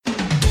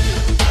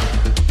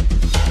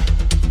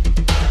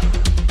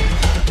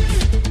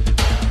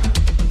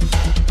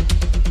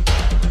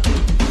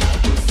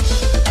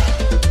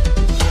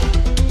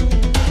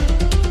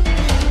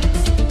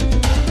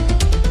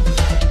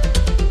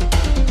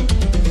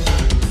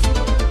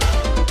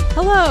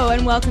Hello,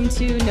 and welcome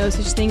to No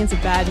Such Thing as a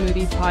Bad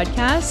Movie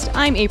podcast.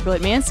 I'm April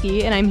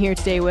Atmansky, and I'm here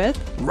today with...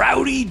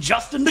 Rowdy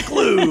Justin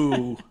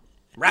DeClue.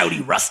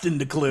 Rowdy Rustin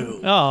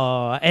DeClue.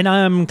 Oh, and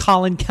I'm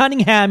Colin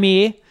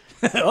Cunninghammy.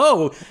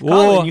 Oh,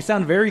 Colin, you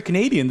sound very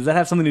Canadian. Does that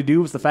have something to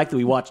do with the fact that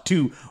we watched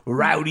two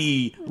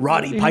Roddy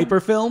Piper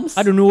films?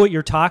 I don't know what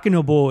you're talking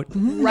about.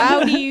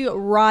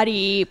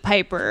 Roddy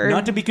Piper.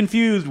 Not to be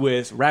confused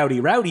with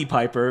Rowdy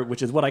Piper,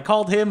 which is what I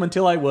called him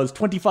until I was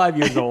 25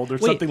 years old or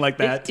something like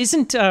that.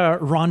 Isn't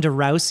Ronda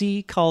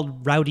Rousey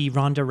called Rowdy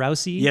Ronda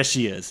Rousey? Yes,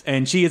 she is.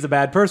 And she is a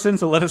bad person,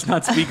 so let us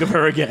not speak of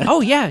her again.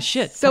 Oh, yeah,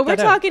 shit. So we're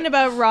talking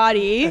about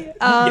Roddy.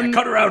 Yeah,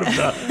 cut her out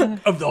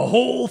of the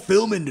whole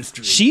film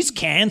industry. She's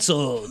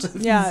canceled.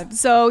 Yeah,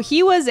 so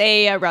he was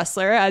a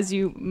wrestler, as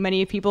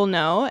many people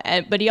know,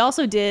 but he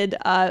also did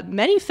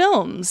many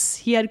films.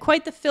 He had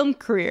quite the film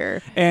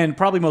career. And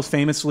probably most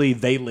famously,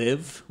 They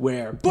Live,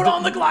 where put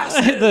on the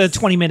glasses. The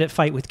 20-minute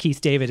fight with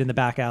Keith David in the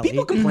back alley.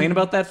 People complain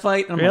about that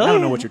fight. And I'm like, I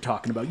don't know what you're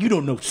talking about. You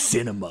don't know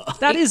cinema.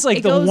 That is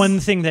like the one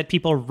thing that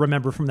people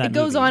remember from that movie.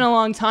 It goes on a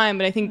long time,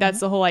 but I think that's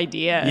the whole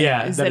idea.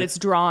 Yeah, is that it's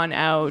drawn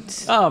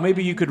out. Oh,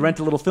 maybe you could rent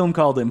a little film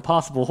called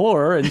Impossible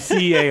Horror and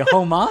see a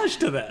homage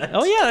to that.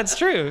 Oh, yeah, that's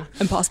true.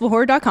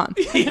 ImpossibleHorror.com.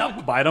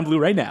 Yeah, buy it on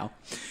Blu-ray now.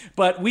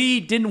 But we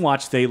didn't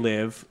watch They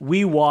Live.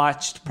 We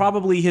watched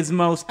probably his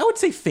most, I would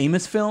say,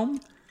 famous film.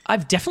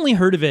 I've definitely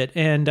heard of it,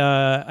 and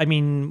I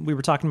mean, we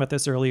were talking about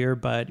this earlier,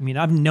 but I mean,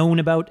 I've known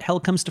about Hell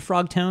Comes to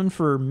Frogtown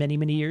for many,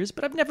 many years,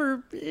 but I've never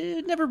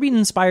been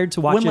inspired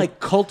to watch it. When like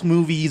cult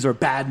movies or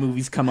bad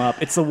movies come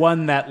up, it's the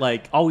one that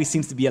like always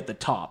seems to be at the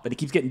top, and it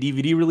keeps getting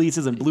DVD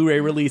releases and Blu-ray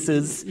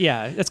releases.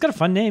 Yeah, it's got a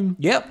fun name.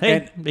 Yep. Hey,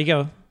 and there you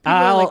go.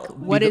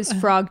 What is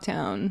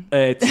Frogtown?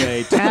 It's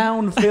a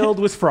town filled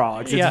with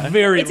frogs. It's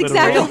very It's literal.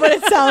 exactly what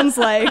it sounds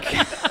like.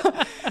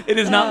 It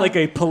is not like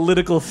a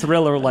political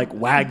thriller like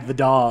Wag the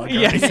Dog or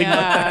anything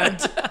like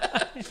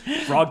that.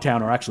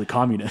 Frogtown are actually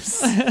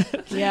communists.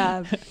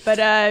 Yeah, but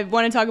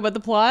want to talk about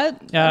the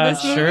plot? Of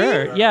this movie?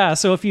 Sure. Yeah,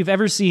 so if you've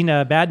ever seen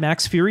Mad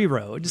Max Fury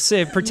Road,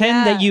 say,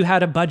 pretend that you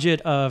had a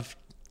budget of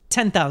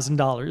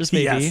 $10,000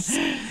 maybe, Yes.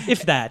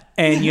 if that.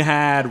 And you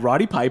had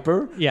Roddy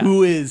Piper,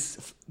 who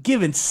is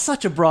given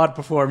such a broad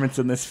performance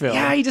in this film.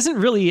 Yeah, he doesn't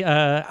really.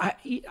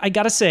 I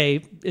gotta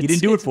say, he didn't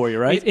do it for you,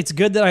 right? It's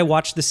good that I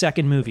watched the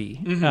second movie,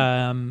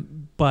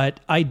 but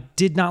I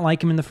did not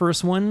like him in the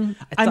first one.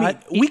 I mean,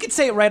 we could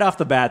say it right off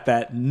the bat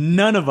that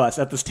none of us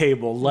at this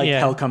table like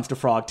Hell Comes to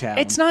Frogtown.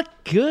 It's not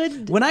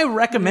good. When I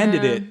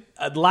recommended it,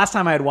 the last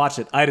time I had watched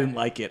it, I didn't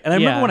like it. And I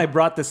remember when I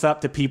brought this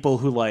up to people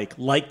who like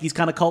these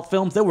kind of cult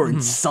films, they were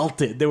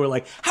insulted. They were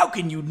like, how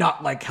can you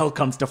not like Hell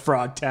Comes to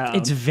Frogtown?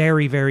 It's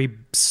very, very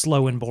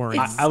slow and boring.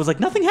 I was like,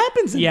 nothing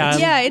happens in this.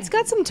 Yeah, it's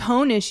got some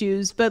tone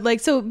issues, but like,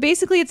 so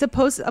basically it's a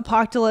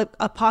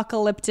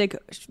post-apocalyptic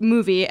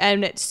movie,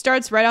 and it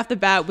starts right off the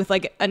bat with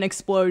like an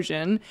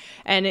explosion,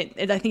 and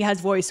it I think it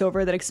has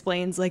voiceover that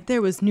explains like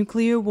there was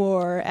nuclear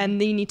war and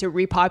they need to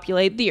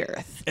repopulate the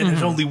earth. And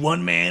there's only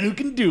one man who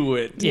can do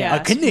it. Yeah.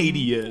 A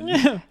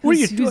Canadian.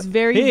 Who's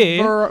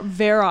very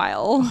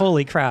virile.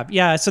 Holy crap.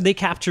 Yeah, so they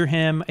capture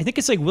him. I think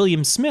it's like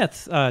William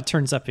Smith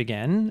turns up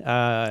again.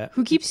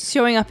 Who keeps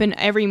showing up in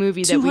every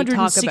movie that we talk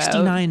about.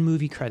 269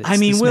 movie credits. I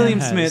mean, this William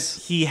man has.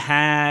 Smith, he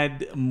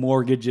had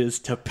mortgages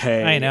to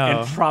pay. I know.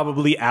 And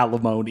probably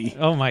alimony.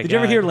 Oh my God. Did you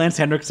ever hear Lance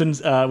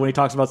Henriksen's, when he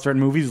talks about certain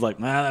movies, he's like,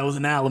 that was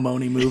an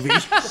alimony movie.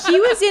 He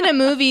was in a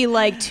movie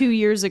like 2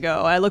 years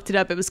ago. I looked it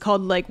up. It was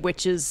called like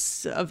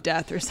Witches of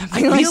Death or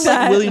something I like feel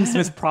that. like William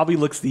Smith probably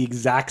looks the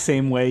exact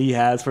same way he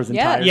has for his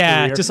entire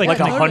career. Just like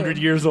 100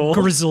 years old.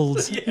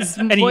 Grizzled. His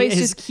voice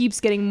just keeps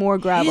getting more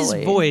gravelly.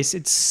 His voice,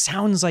 it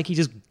sounds like he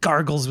just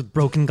gargles with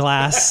broken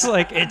glass.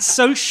 Like, it's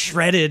so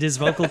shredded, his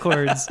vocal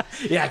cords.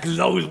 Yeah, because he's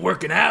always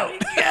working out.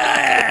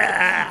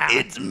 Yeah,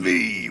 it's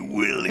me,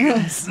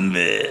 William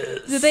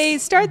Smith. So they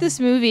start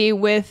this movie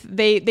with,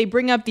 they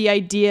bring up the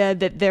idea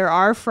that there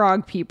are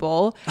frog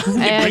people.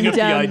 They bring up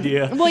the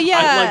idea. Well, yeah.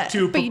 I'd like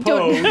to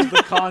propose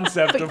the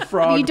concept of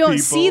frog people. You don't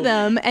see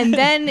them, and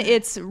then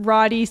it's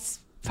Roddy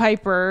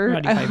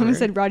Piper. I almost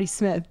said Roddy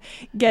Smith.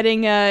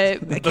 Getting the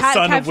son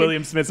captured. of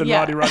William Smith and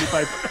Roddy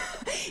Piper.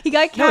 He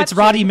got captured. No, it's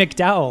Roddy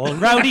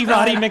McDowell. Roddy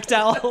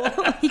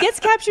McDowell. He gets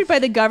captured by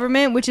the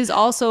government, which is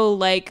also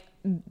like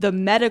the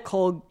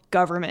medical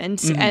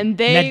government, and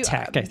they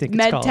MedTech, I think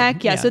it's called.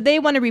 MedTech, yeah. So they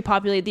want to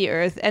repopulate the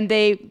earth, and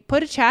they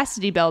put a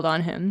chastity belt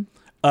on him.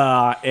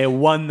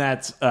 One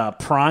that's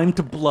primed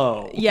to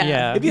blow.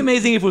 Yeah. It'd be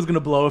amazing if it was going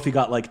to blow if he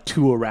got like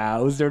too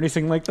aroused or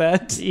anything like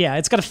that. Yeah,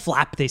 it's got a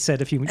flap, they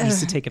said, if he needs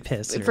to take a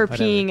piss. For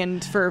peeing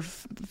and for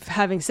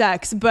having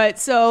sex. But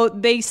so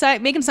they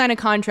make him sign a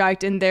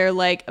contract, and they're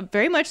like,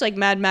 very much like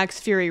Mad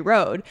Max Fury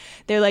Road.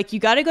 They're like, you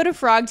got to go to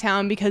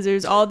Frogtown because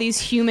there's all these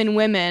human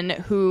women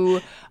who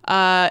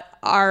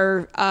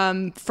are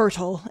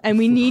fertile, and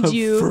we need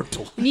you.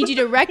 We need you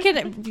to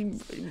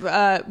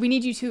we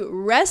need you to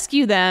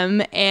rescue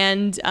them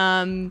and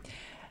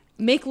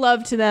make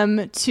love to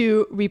them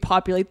to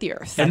repopulate the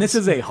earth. And this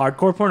is a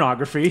hardcore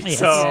pornography,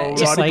 so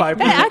Just Roddy like- Piper.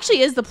 That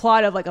actually is the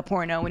plot of like a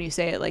porno when you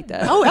say it like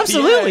that. Oh,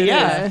 absolutely,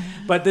 Yeah.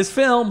 But this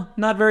film,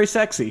 not very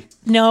sexy.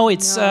 No,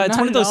 it's No, it's not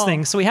one of at those all.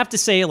 things. So we have to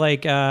say,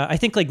 like, I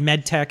think like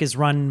medtech is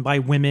run by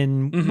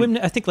women. Women,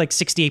 I think like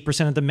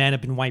 68% of the men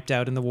have been wiped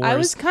out in the wars. I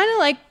was kind of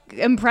like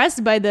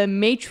impressed by the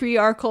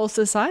matriarchal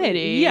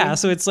society. Yeah,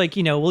 so it's like,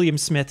 William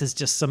Smith is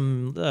just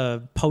some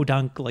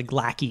podunk like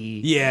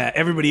lackey. Yeah,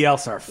 everybody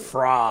else are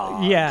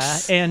frogs. Yeah,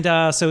 and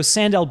so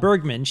Sandel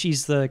Bergman,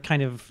 she's the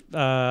kind of,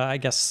 I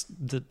guess,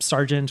 the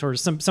sergeant or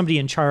somebody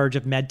in charge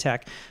of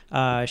medtech.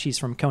 She's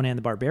from Conan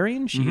the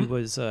Barbarian. She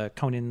was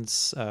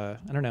Conan's, I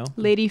don't know,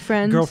 Lady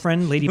friend.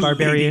 girlfriend, Lady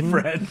Barbarian.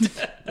 Lady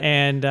friend.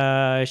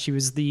 And she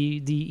was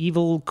the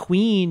evil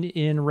queen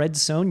in Red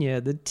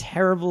Sonja, the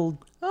terrible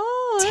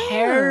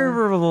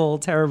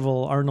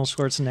Arnold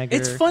Schwarzenegger.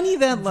 It's funny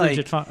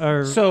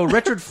that so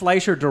Richard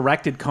Fleischer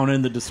directed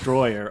Conan the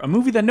Destroyer, a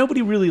movie that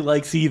nobody really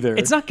likes either.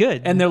 It's not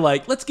good. And they're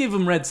like, let's give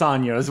him Red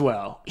Sonja as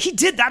well. He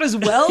did that as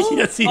well?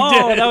 Yes, he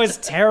Oh, did. that was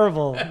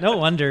terrible. No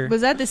wonder.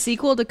 Was that the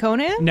sequel to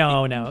Conan?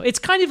 No. It's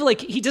kind of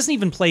like he doesn't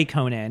even play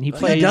Conan. He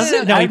plays.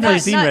 doesn't? No, he I've never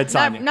plays. seen Red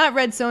Sonja. Not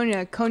Red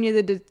Sonja.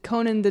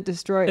 Conan the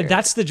Destroyer.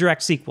 That's the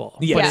direct sequel.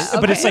 Yes.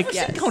 But it's okay. like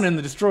Yeah. I've seen Conan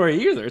the Destroyer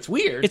either. It's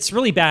weird. it's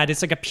really bad.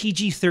 It's like a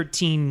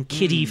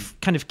PG-13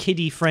 kind of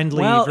kiddie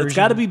friendly. well, version. it's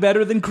got to be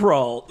better than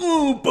Krull.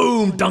 Ooh,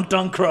 boom, dunk,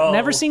 dunk, Krull.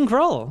 Never seen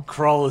Krull.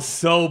 Krull is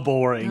so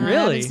boring.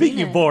 Really?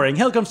 Speaking of boring,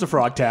 Hell Comes to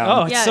Frogtown.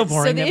 Oh, it's so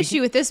boring. So the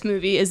issue with this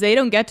movie is they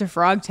don't get to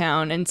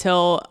Frogtown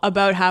until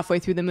about halfway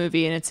through the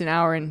movie, and it's an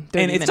hour and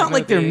 30 and it's minute not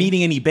like they're movie.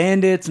 meeting any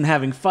bandits and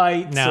having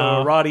fights No.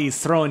 or Roddy's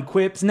throwing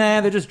quips.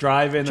 Nah, they're just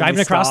driving. Driving and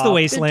they across the stop. They're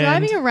wasteland.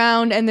 driving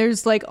around, and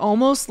there's like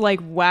almost like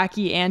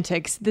wacky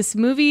antics. This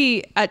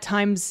movie at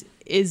times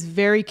is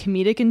very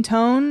comedic in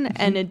tone,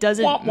 and it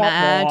doesn't Wah, wah,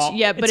 match. wah.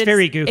 Yeah, but It's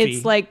very goofy.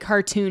 It's like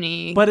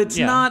cartoony. But it's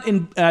Yeah. not,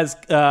 as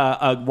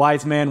a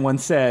wise man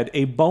once said,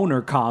 a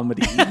boner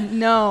comedy.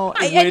 no,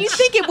 and you Which-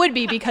 think it would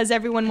be because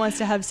everyone wants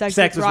to have sex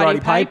Sex with with Roddy Roddy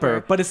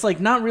Piper. But it's like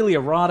not really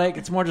erotic.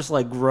 It's more just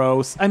like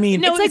gross. I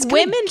mean, No, it's like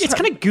women. It's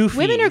kind of goofy.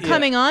 Women are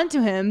coming on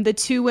to him. The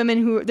two women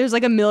who there's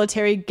like a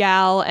military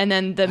gal and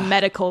then the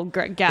medical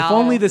gal. if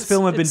only this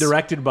film had been It's-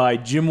 directed by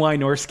Jim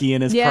Wynorski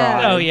in his Yeah.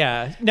 prime. Oh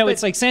yeah, no,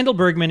 it's like Sandel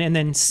Bergman and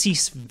then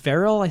Cease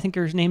Verrill, I think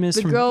her name is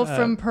The girl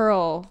from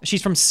Pearl.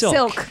 She's from Silk.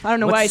 Silk. I don't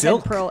know What's why I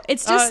Silk? said Pearl.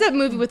 It's just that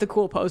movie with the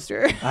cool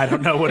poster. I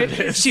don't know what it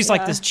is. She's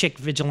like this chick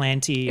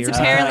vigilante. It's or-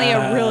 apparently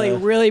a really,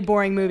 really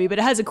boring movie, but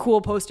it has a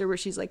cool poster where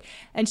she's like,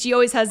 and she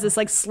always has this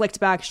like slicked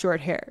back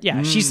short hair.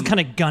 yeah, she's the kind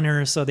of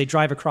gunner. So they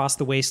drive across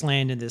the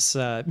wasteland in this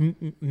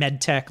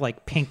med tech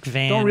like pink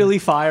van. Don't really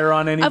fire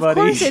on Of anybody.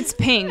 course, it's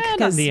pink not in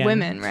because the end.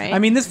 women, right? I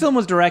mean, this film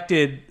was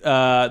directed.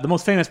 The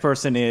most famous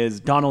person is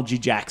Donald G.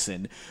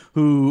 Jackson,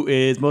 who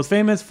is most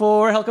famous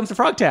for Hell Comes to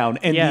Frogtown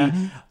and Yeah.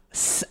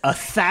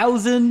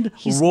 1,000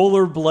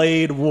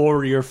 rollerblade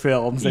warrior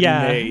films that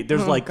Yeah. he made.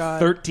 There's like God.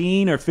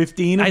 13 or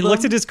 15 of I them.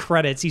 looked at his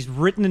credits. He's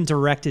written and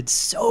directed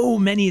so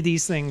many of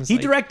these things. He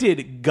like-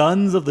 directed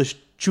Guns of the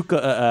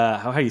Chuka.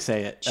 How do you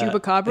say it?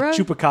 Chupacabra?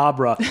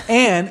 Chupacabra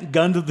and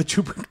Guns of the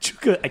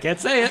Chuka. I can't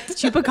say it.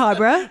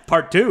 Chupacabra.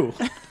 Part 2.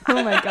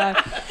 Oh my god.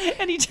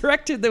 and he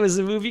directed. There was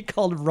a movie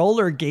called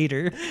Roller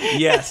Gator.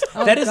 Yes,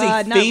 that is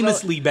God, a not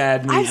famously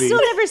bad movie. I've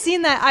still never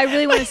seen that. I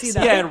really want to see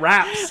that. Yeah, it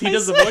raps. He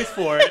does the voice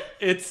for it.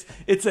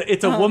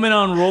 It's a woman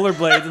on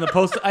rollerblades in the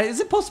post. Is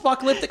it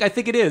post-apocalyptic? I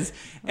think it is.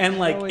 And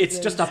like always it's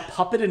just a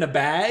puppet in a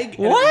bag.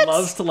 And What? it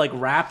loves to like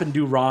rap and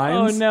do Oh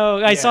rhymes. no!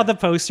 I Yeah. saw the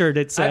poster and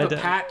it I have said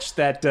a patch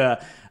that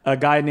a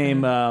guy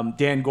named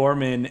Dan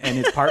Gorman and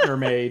his partner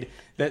made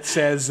that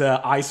says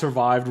 "I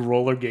survived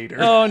roller gator."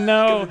 Oh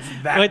no!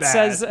 that It bad.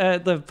 says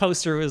the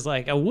poster was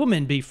like a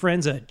woman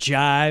befriends a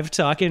jive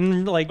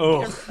talking like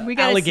We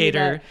gotta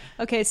alligator. See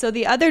that. Okay, so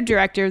the other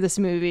director of this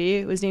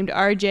movie was named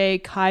R.J.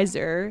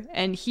 Kaiser,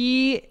 and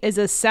he is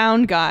a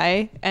sound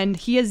guy, and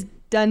he has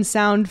done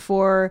sound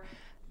for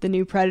the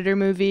new Predator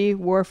movie,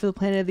 War for the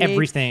Planet of the Apes,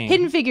 Everything.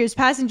 Hidden Figures,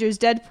 Passengers,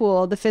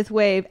 Deadpool, The Fifth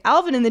Wave,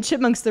 Alvin and the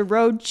Chipmunks, The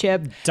Road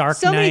Chip, Dark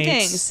so many Knight.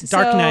 things.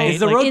 Dark So- Knight.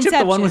 Is the like road chip the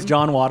one with Inception.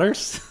 John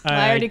Waters?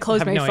 I already closed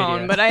have my no phone,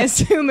 idea. but I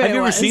assume it Have you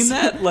ever was. seen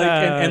that? Like,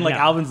 and like no.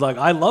 Alvin's like,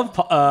 I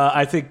love,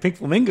 I think Pink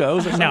Flamingos.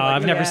 Or something No, like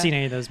I've that. never Yeah. seen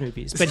any of those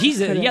movies. But he's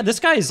this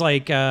guy's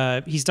like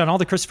he's done all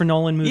the Christopher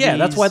Nolan movies. Yeah,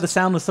 that's why the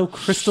sound was so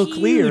crystal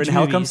clear in Huge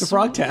Hell Comes to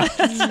movies.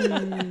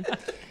 Frogtown.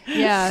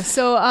 Yeah,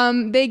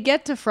 so they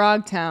get to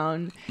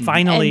Frogtown,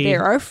 Finally. and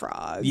there are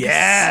frogs.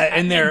 Yeah,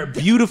 and they're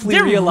beautifully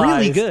They're really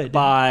realized good.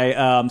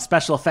 by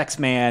special effects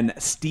man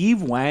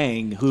Steve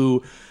Wang,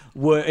 who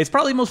is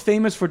probably most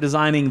famous for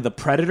designing the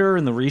Predator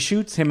and the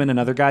reshoots. Him and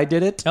another guy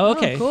did it. Oh,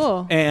 okay. Oh,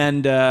 cool.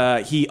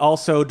 And he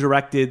also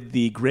directed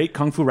the Great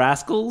Kung Fu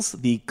Rascals,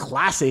 the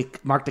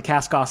classic Mark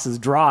Dacascos'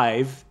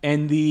 Drive,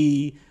 and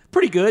the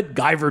pretty good.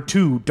 Guyver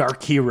 2,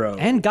 Dark Hero.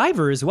 And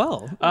Guyver as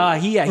well.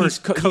 He's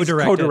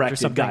co-directed or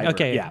something. Guyver.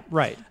 Okay, yeah,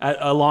 right.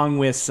 Along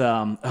with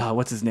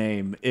what's his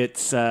name?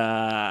 It's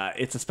a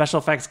special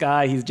effects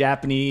guy. He's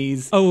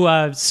Japanese.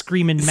 Oh,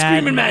 Screaming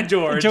Mad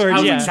George.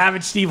 George, yeah.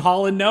 Savage Steve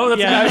Holland. No, that's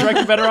the guy who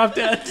directed Better Off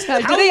Dead.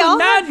 Do they all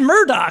Mad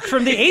Murdoch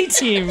from the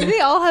A-Team. Do they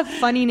all have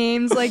funny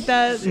names like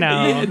that?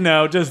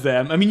 No, just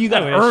them. I mean, you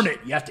got to earn it.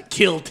 You have to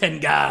kill 10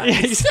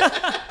 guys.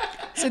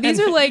 So these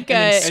are like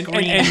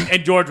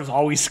and George was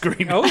always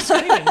screaming. He's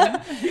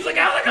like,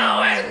 how's it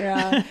going?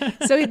 Yeah.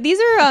 So these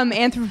are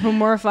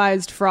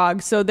anthropomorphized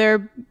frogs. So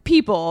they're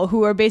people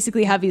who are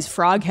basically have these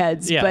frog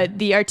heads, but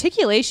the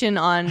articulation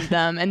on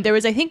them, and there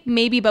was I think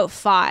maybe about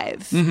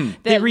 5.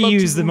 They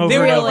reused them over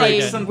and over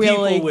again. Some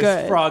really people with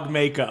good. frog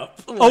makeup.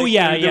 There was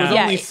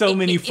only so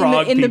many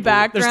frog in the people.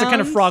 background. There's the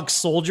kind of frog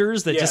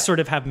soldiers that just sort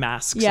of have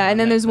masks. Yeah, on and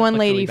then that there's one look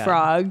lady really bad.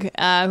 frog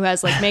who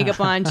has like makeup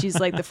on. She's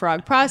like the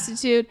frog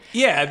prostitute.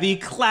 Yeah, the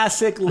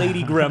classic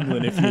lady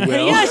gremlin, if you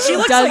will. Yeah, she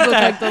looks does like look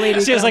that. like the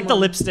lady She has like the gremlin.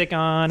 lipstick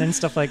on and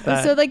stuff like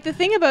that. So like the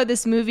thing about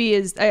this movie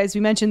is, as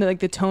we mentioned, that like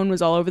the tone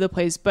was all over the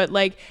place, but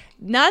like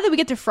now that we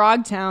get to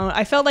Frogtown,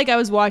 I felt like I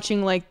was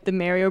watching like the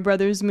Mario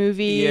Brothers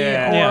movie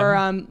or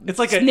it's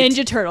like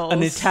Ninja Turtles,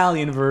 an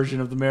Italian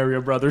version of the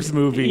Mario Brothers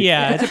movie.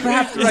 Yeah. It's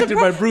perhaps directed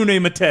by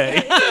Brune Mattei.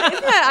 Isn't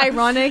that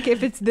ironic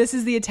if this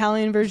is the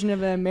Italian version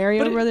of a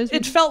Mario Brothers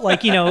movie? It felt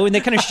like, when they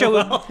kind of show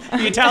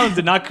The Italians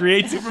did not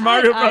create Super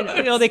Mario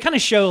Brothers. they kind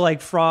of show like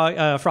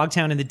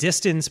Frogtown in the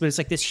distance, but it's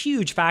like this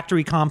huge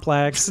factory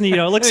complex, and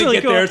it looks really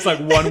cool. There, it's like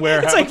one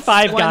warehouse. It's like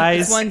 5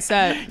 guys. One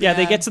set. Yeah,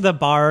 they get to the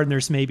bar and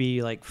there's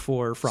maybe like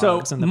 4 frogs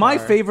in the my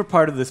bar. favorite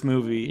part of this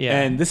movie,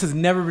 and this has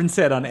never been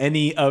said on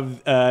any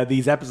of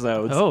these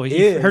episodes. Oh,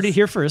 you heard it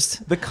here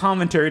first. The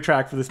commentary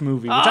track for this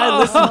movie, which I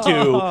listened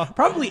to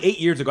probably 8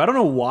 years ago. I don't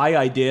know why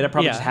I did. I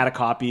probably just had a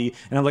copy,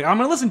 and I'm like, I'm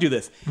going to listen to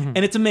this. And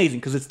it's amazing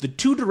because it's the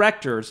 2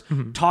 directors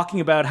talking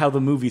about how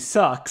the movie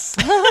sucks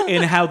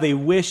and how they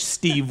wish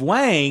Steve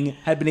Wang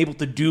had been able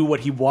to do what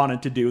he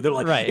wanted to do. They're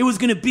like, it was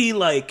going to be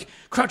like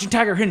Crouching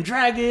Tiger, Hidden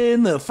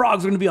Dragon. The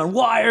frogs were going to be on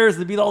wires.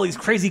 There'd be all these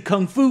crazy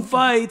kung fu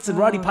fights, and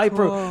Roddy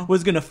Piper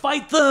was going to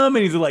fight them.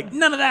 And he's like,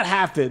 none of that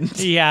happened.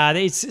 Yeah,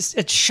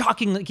 it's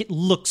shocking. Like, it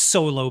looks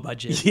so low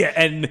budget. Yeah,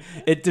 and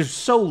there's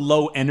so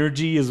low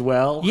energy as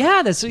well.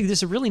 Yeah,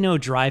 there's really no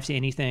drive to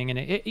anything.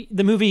 And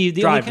the movie...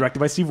 Directed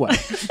by Steve Wang.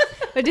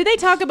 But did they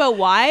talk about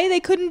why they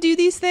couldn't do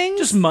these things?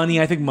 Just money.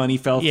 I think money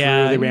fell through.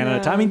 They ran out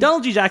of time. I mean,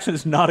 Donald G. Jackson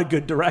is not a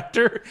good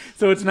director,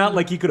 so it's not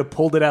like he could have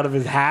pulled it out of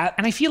his hat.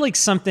 And I feel like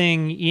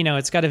something,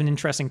 it's got an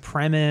interesting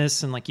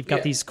premise, and like you've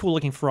got these cool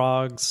looking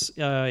frogs.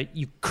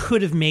 You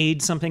could have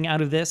made something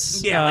out of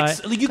this. Yeah,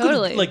 you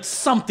could have,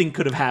 something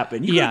could have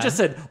happened. You could have just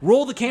said,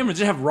 roll the camera and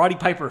just have Roddy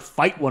Piper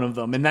fight one of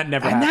them, and that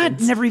never happens. And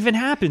that never even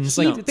happens.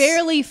 He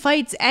barely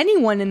fights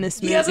anyone in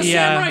this movie. He has a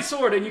samurai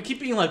sword, and you keep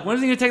being like, when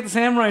is he going to take the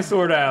samurai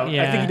sword out?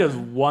 Yeah. I think he does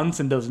once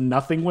and does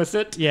nothing with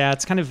it. Yeah,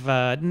 it's kind of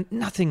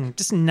nothing,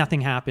 just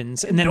nothing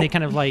happens. And then they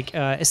kind of like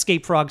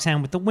escape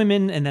Frogtown with the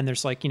women, and then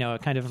there's like, a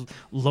kind of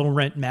low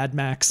rent Mad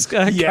Max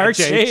car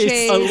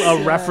chase.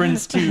 A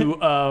reference to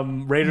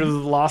Raiders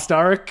of the Lost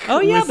Ark. Oh,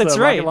 yeah, with, that's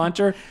right. Rocket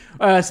launcher.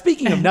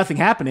 Speaking of nothing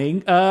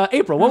happening,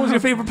 April, what was your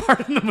favorite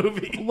part in the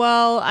movie?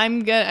 Well, I'm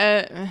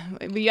gonna.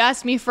 You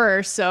asked me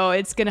first, so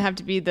it's gonna have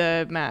to be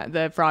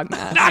the frog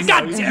mask. God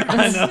damn it!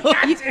 I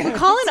know.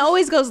 Colin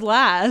always goes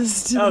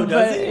last. Oh,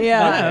 does he?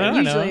 Yeah, I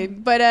don't usually. know.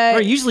 But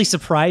Or usually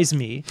surprise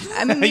me.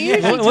 I mean, we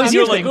usually What was talk-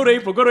 your You're like, thing? go to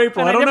April, go to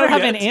April. And I don't never know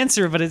have yet. an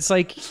answer, but it's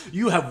like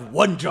You have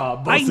one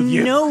job, both I of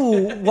you. know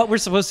what we're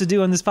supposed to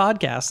do on this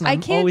podcast, and I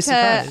I'm can't. always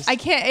surprised. I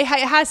can't. It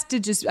has to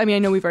just. I mean, I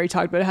know we've already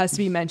talked about it. It has to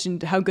be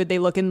mentioned how good they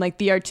look and like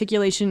the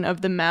articulation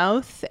of the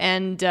mouth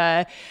and.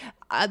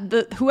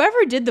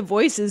 Whoever did the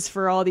voices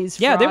for all these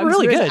frogs they were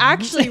really was good.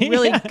 actually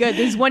really good.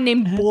 There's one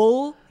named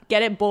Bull.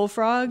 Get it,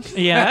 Bullfrog.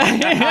 Yeah.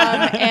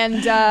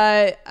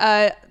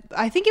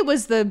 I think it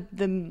was the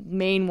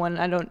main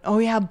one. Oh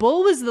yeah,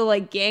 Bull was the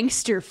like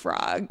gangster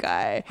frog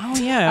guy. Oh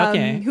yeah,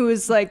 okay. Who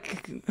was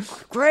like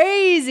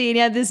crazy and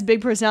he had this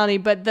big personality.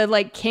 But the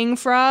like king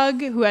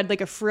frog who had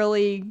like a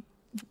frilly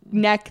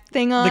neck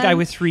thing on. The guy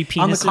with 3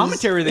 penises. On the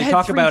commentary, they Had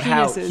talk 3 about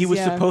how penises, he was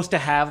yeah. supposed to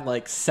have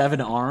like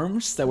 7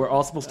 arms that were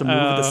all supposed to move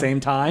at the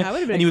same time, That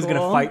would've been and he was going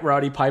to cool. fight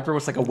Roddy Piper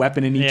with like a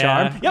weapon in each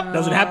Yeah. arm. Yep,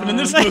 doesn't happen in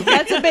this movie.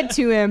 That's a bit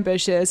too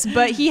ambitious.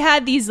 But he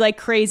had these like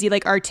crazy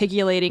like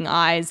articulating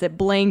eyes that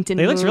blinked and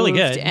They looked really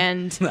moved, good.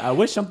 And I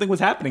wish something was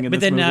happening in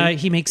But this then movie.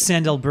 he makes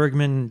Sandel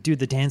Bergman do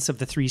the dance of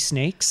the 3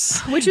 snakes,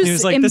 which It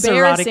was, like this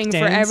erotic embarrassing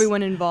for dance.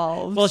 everyone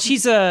involved. Well,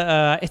 she's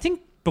I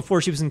think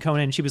before she was in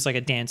Conan, she was like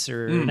a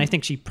dancer, and I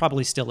think she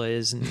probably still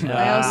is. And,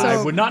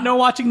 I would not know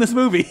watching this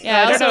movie. Yeah,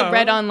 I I don't also know.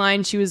 read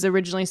online she was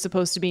originally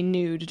supposed to be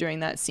nude during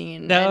that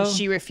scene, No. and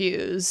she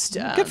refused.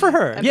 Good for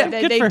her. But Yeah,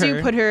 they, good they for do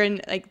her. put her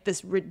in like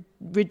this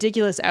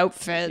ridiculous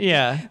outfit.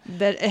 Yeah.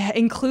 that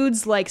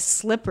includes like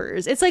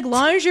slippers. It's like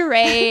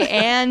lingerie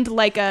and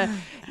like a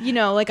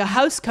like a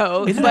house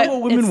coat. Isn't that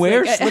what women it's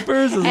wear? like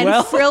Slippers as and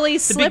well? frilly The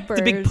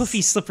slippers. big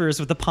puffy slippers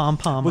with the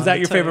pom-pom. Was on that the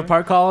your toe. favorite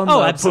part, Colin? Oh,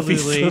 The puffy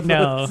absolutely. slipper-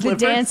 No. The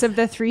slippers? dance of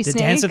the three The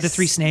snakes. dance of the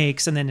three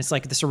snakes, and then it's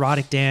like this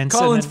erotic dance.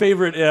 Colin's and then,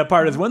 favorite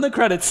part is when the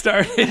credits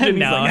started and he's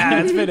No.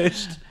 like, it's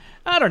finished.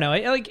 I don't know.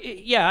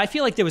 I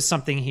feel like there was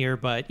something here,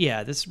 but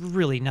yeah, there's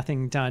really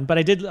nothing done. But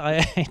I did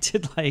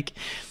like,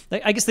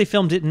 I guess they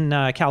filmed it in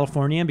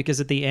California because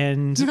at the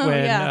end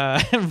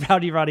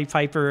when Rowdy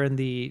Piper and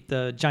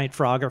the giant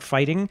frog are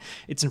fighting,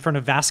 it's in front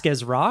of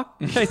Vasquez Rock,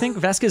 I think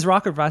Vasquez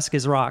Rock or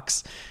Vasquez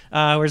Rocks,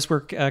 whereas where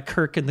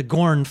Kirk and the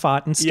Gorn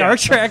fought in Star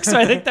Trek. So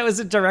I think that was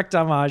a direct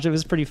homage. It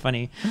was pretty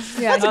funny.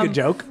 Yeah, That's a good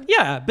joke.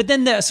 Yeah, but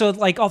then so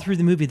like all through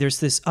the movie, there's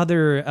this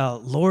other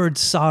Lord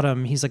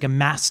Sodom. He's like a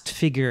masked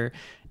figure.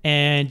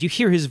 And you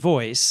hear his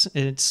voice.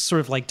 And it's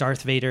sort of like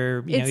Darth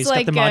Vader. You know, he's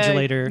got the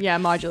modulator.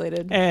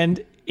 Modulated.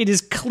 And it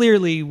is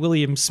clearly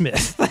William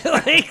Smith.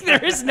 Like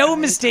there is no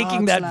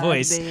mistaking that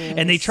voice.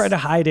 And they try to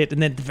hide it.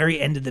 And then at the very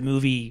end of the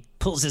movie,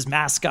 pulls his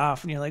mask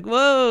off, and you're like,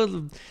 "Whoa!"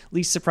 The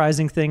least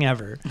surprising thing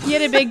ever. He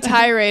had a big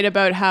tirade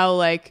about how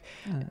like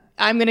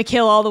I'm gonna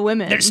kill all the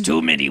women. There's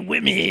too many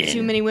women.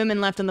 Too many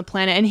women left on the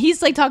planet, and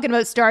he's like talking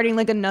about starting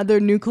like another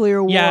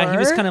nuclear war. Yeah, he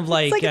was kind of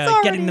like,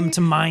 it's getting them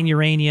to mine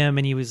uranium,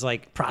 and he was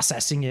like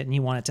processing it, and he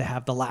wanted to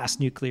have the last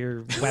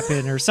nuclear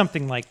weapon or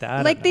something like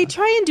that. Like they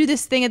try and do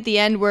this thing at the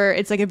end where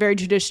it's like a very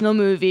traditional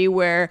movie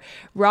where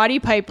Roddy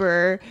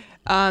Piper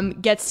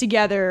gets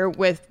together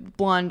with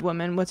blonde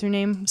woman. What's her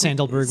name?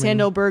 Sandal Bergman.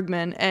 Sandal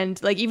Bergman.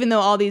 And like, even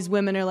though all these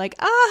women are like,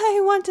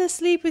 I want to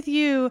sleep with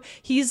you,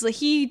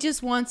 he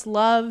just wants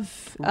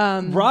love.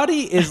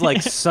 Roddy is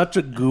like such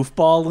a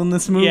goofball in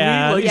this movie.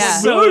 Yeah, Like,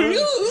 yeah.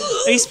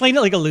 He's playing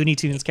it like a Looney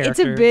Tunes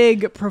character. It's a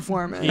big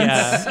performance.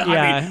 Yeah,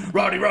 yeah.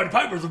 Roddy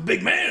Piper's a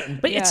big man.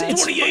 But it's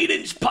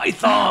 28-inch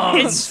python.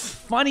 It's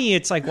funny.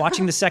 It's like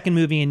watching the second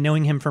movie and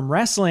knowing him from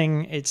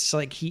wrestling. It's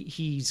like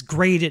he's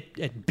great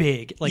at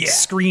big, like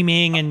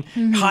screaming and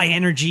high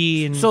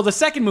energy. And So the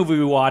second movie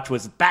we watched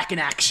was Back in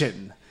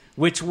Action,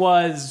 which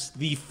was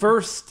the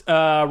first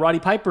Roddy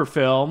Piper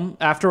film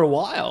after a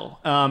while.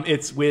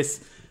 It's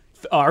with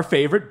our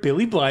favorite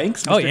Billy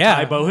Blanks, Mr.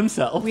 Tybo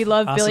himself. We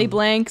love Billy Awesome.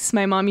 Blanks.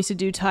 My mom used to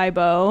do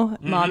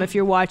Tybo. Mom, if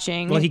you're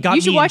watching, Well, he got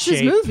you should me in watch this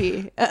shape.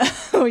 movie.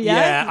 Oh yeah.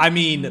 Yeah, I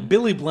mean,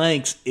 Billy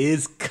Blanks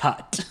is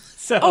cut.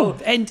 So Oh,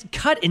 and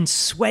cut and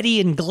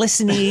sweaty and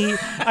glistening.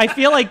 I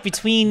feel like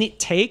between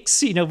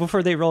takes,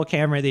 before they roll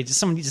camera,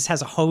 somebody just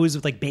has a hose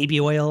with like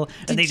baby oil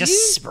and they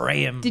just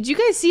spray him. Did you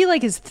guys see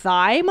like his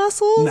thigh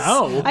muscles?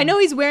 No. I know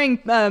he's wearing.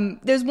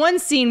 There's one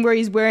scene where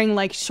he's wearing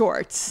like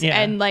shorts,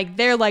 Yeah. and like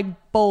they're like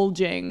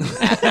bulging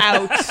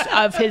out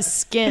of his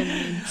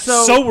skin.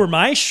 So were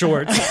my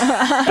shorts.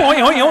 Boing,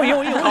 oing, oing,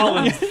 oing, oing.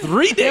 Colin,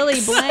 3 dicks.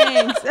 Billy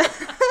Blanks.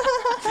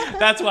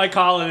 That's why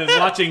Colin is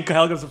watching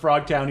Hell Goes to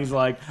Frogtown. He's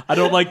like, I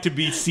don't like to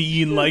be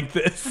seen like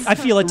this. I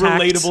feel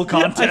attacked. Relatable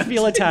content. I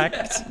feel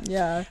attacked.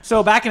 Yeah.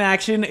 So Back in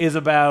Action is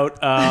about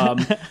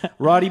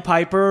Roddy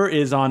Piper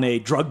is on a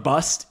drug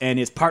bust and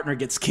his partner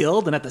gets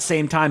killed, and at the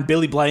same time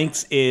Billy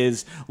Blanks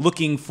is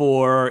looking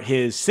for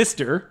his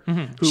sister,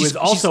 who is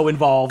also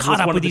involved caught with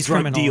up one with of the these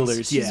drug criminals.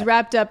 dealers. She's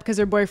wrapped up because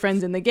her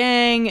boyfriend's in the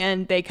gang,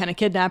 and they kind of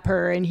kidnap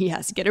her, and he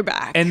has to get her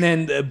back. And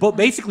then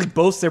basically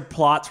both their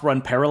plots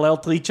run parallel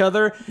to each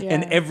other,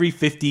 and every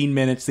 15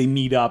 minutes they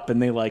meet up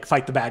and they like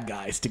fight the bad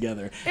guys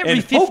together. Every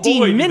and, 15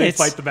 boy, do they minutes,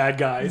 fight the bad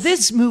guys.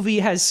 This movie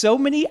has so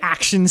many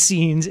action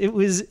scenes. It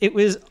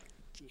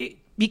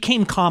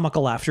became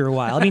comical after a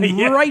while. I mean,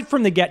 right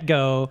from the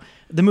get-go,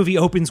 the movie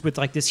opens with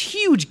like this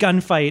huge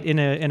gunfight in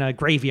a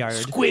graveyard.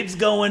 Squids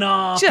going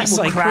off, Just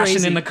people like crashing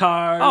crazy. in the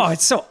cars. Oh,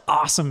 it's so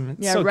awesome.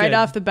 It's yeah, so right good.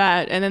 off the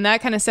bat, and then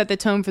that kind of set the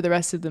tone for the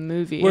rest of the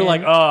movie. We're And-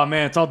 like, oh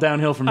man, it's all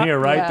downhill from here,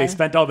 right? yeah. They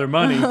spent all their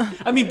money.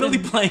 I mean, Billy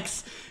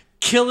Blanks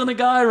killing a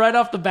guy right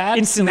off the bat,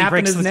 Instantly snapping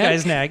breaks his this neck.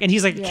 guy's neck. And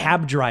he's like a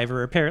cab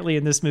driver, apparently,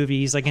 in this movie.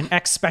 He's like an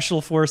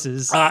ex-special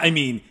forces. I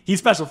mean, he's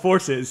special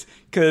forces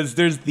because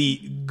there's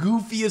the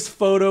goofiest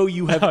photo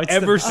you have it's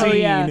ever the-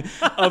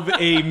 seen of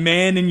a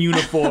man in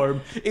uniform.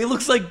 It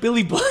looks like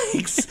Billy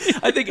Blanks.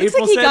 I think Looks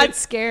April like he said got it.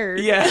 scared.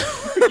 Yeah,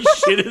 he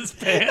shit his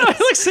pants. It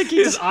looks like he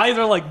his just- eyes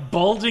are like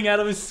bulging out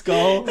of his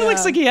skull. It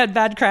looks like he had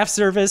bad craft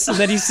service, and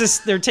then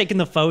they're taking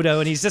the photo,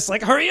 and he's just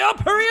like, hurry up,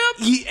 hurry up.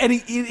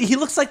 He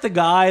looks like the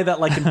guy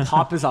that like can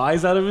pop his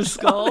eyes out of his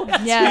skull.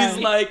 Yeah.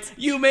 He's like,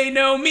 you may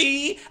know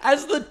me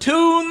as the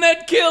tune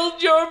that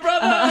killed your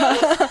brother.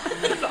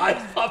 His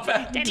eyes pop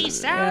out. Did he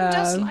sound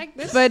just like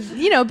this? But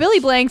Billy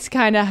Blanks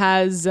kind of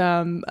has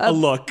A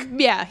look.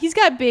 Yeah, he's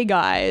got big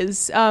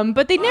eyes.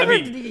 But they never,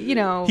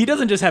 mean, He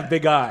doesn't just have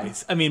big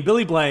eyes. I mean,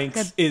 Billy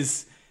Blanks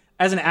is,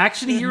 as an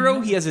action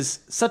hero, he has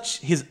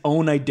his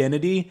own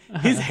identity.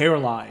 His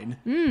hairline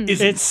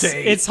is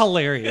insane. It's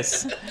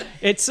hilarious.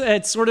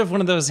 It's sort of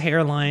one of those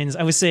hairlines.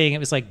 I was saying it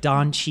was like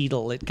Don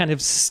Cheadle. It kind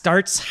of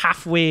starts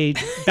halfway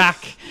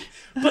back.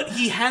 but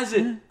he has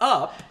it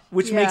up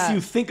which makes you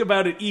think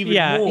about it even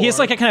more. He has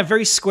like a kind of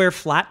very square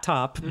flat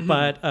top,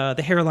 but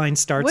the hairline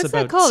starts What's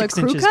about that called? 6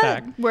 a crew inches cut?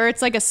 back. Where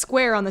it's like a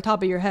square on the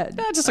top of your head.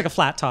 Just like a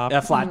flat top.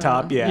 A flat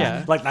top,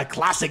 Yeah. like that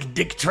classic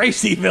Dick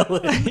Tracy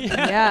villain.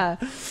 Yeah.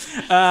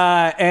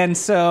 And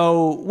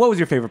so, what was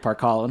your favorite part,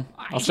 Colin?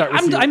 I'll start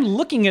with you. I'm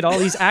looking at all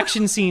these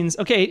action scenes.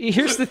 Okay,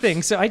 here's the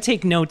thing. So I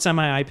take notes on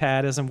my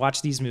iPad as I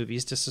watch these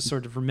movies just to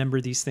sort of remember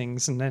these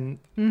things. And then,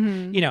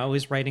 I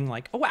was writing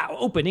like, oh, wow,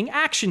 opening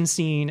action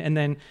scene. And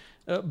then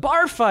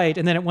bar fight.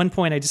 And then at one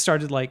point I just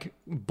started like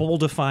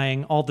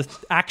boldifying all the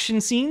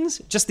action scenes,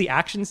 just the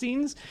action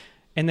scenes.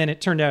 And then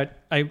it turned out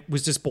I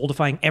was just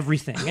boldifying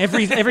everything,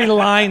 every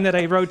line that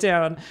I wrote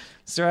down.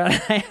 So I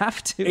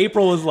have to.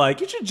 April was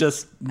like, you should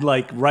just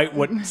like write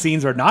what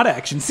scenes are not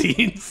action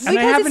scenes.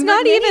 Because it's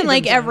not even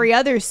like every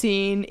other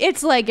scene.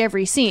 It's like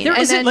every scene.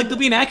 Like there'll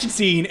be an action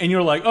scene and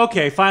you're like,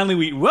 okay,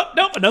 finally nope,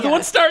 another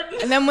one's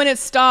starting. And then when it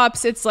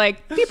stops, it's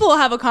like people will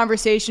have a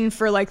conversation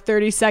for like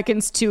 30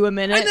 seconds to a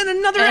minute. And then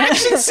another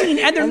action scene.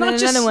 And they're not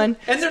just another one.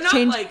 And they're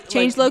not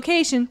change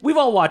location. We've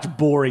all watched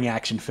boring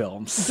action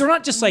films. They're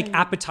not just like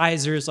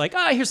appetizers, like,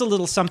 here's a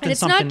little something, and it's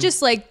something. not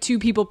just like two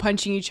people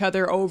punching each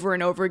other over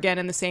and over again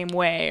in the same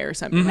way or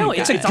something. No, like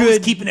it's that. a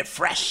good keeping it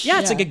fresh. Yeah,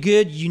 it's like a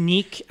good,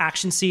 unique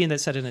action scene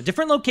that's set in a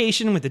different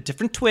location with a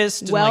different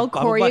twist. Well and like,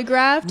 blah, blah, blah.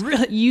 choreographed,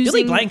 Really, using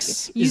Billy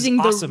Blanks using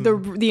is awesome.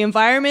 the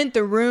environment,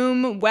 the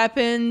room,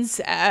 weapons,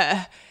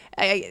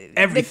 everything.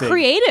 the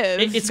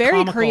creative. It's very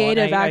comical,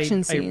 creative and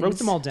action scenes. I wrote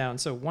them all down.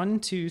 So 1,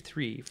 2,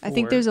 3, 4. I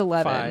think there's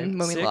 11 5,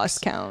 when we 6.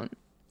 lost count.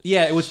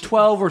 Yeah, it was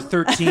 12 or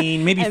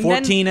 13, maybe And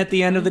 14 at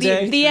the end of the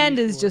day. The end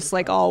is just 4,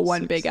 like all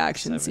one 6, big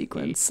action 7,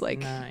 sequence, 8,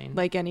 9,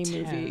 like any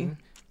 10, movie.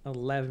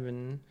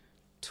 11,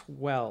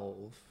 12.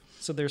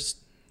 So there's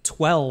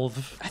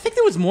 12. I think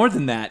there was more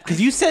than that because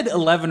you said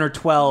 11 or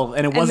 12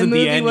 and it wasn't the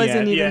movie the end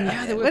wasn't yet. even.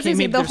 Yeah. What's okay, it say?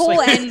 maybe The there's whole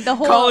like- end. The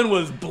whole. Colin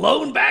was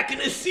blown back in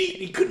his seat.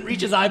 He couldn't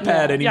reach his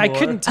iPad anymore. Yeah, I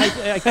couldn't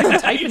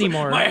type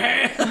anymore. My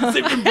hands have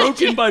been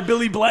broken by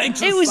Billy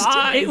Blanks' It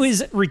size.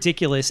 was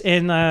ridiculous.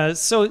 And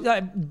so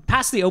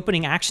past the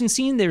opening action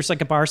scene, there's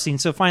like a bar scene.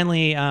 So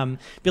finally,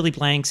 Billy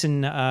Blanks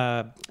and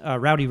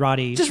Rowdy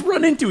Roddy just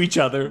run into each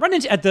other. run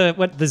into at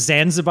the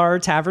Zanzibar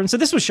Tavern. So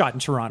this was shot in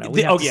Toronto.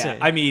 We have to say.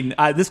 I mean,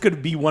 this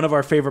could be one of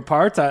our favorite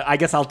parts. I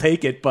guess I'll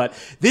take it, but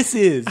this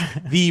is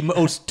the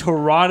most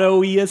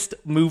Toronto-iest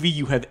movie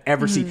you have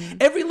ever seen.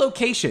 Every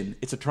location,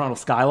 it's a Toronto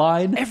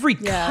skyline. Every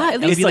Yeah, cut. at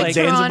least It's like like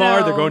Zanzibar.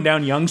 Toronto- They're going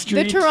down Yonge The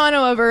Street.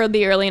 Toronto of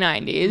the early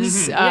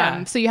 90s.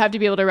 Yeah. So you have to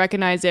be able to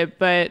recognize it,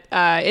 but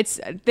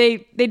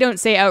they don't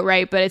say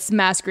outright, but it's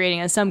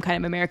masquerading as some kind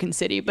of American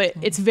city, but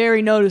it's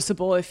very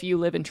noticeable if you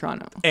live in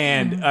Toronto.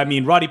 And I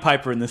mean, Roddy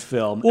Piper in this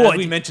film, as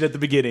we mentioned at the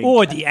beginning,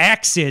 the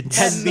accent.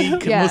 has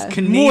the Yeah. most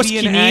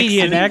Canadian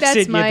Canadian accent.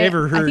 accent you've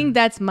ever heard. I think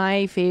that's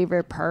my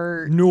favorite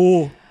part.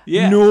 No.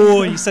 Yeah.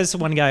 No, he says to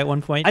one guy at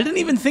one point. I didn't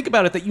even think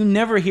about it that you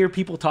never hear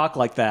people talk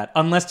like that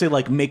unless they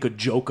like make a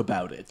joke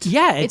about it.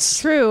 Yeah, It's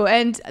true.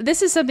 And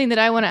this is something that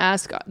I want to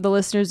ask the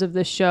listeners of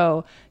this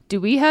show.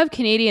 Do we have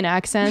Canadian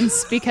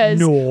accents? Because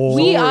No.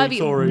 we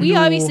Sorry. we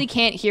No. obviously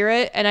can't hear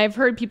it. And I've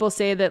heard people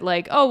say that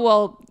like, oh,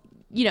 well,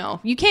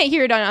 you can't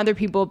hear it on other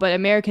people, but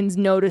Americans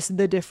notice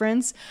the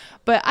difference.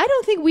 But I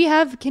don't think we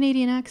have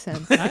Canadian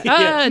accents. Maybe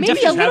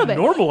definitely a little have bit.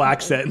 normal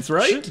accents,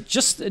 right?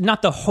 just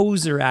not the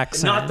hoser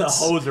accent. Not the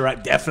hoser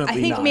accent. Definitely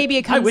I think not. maybe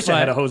it I comes wish I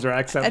had a from- hoser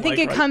accent. I think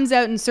like, it right. comes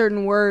out in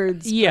certain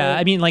words. Yeah, but-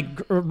 I mean, like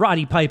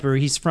Roddy Piper,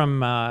 he's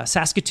from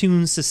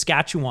Saskatoon,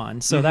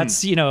 Saskatchewan. So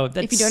that's, that's... If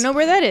you don't know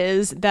where that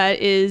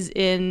is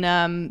in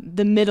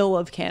the middle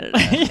of Canada.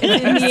 It's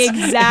in the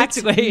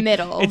exact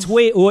middle. It's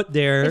way out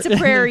there. It's a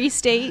prairie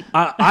state.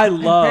 I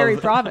love Prairie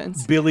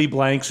province. Billy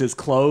Blanks'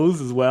 clothes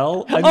as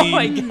well. I Oh mean,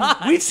 my God.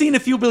 we've seen a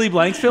few Billy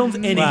Blanks films,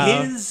 and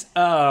Wow. his,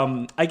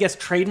 I guess,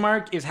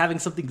 trademark is having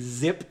something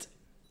zipped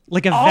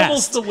like a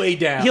almost vest. the way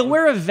down. He'll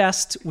wear a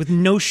vest with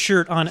no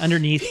shirt on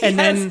underneath, and He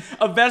then has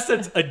a vest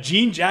that's a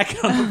jean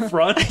jacket on the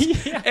front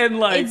and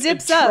like It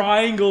zips up.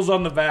 triangles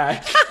on the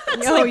back.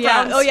 Oh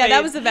yeah, brown that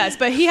suede. was the vest.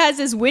 But he has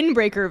his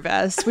windbreaker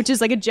vest, which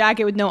is like a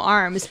jacket with no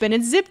arms, but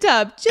it's zipped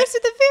up just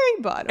at the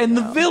very bottom. And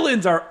the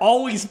villains are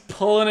always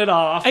pulling it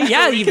off.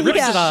 Yeah, so he can rips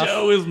really it off.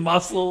 show his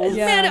muscles.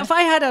 Yeah. man, if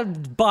I had a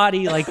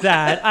body like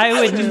that, I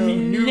would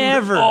Nude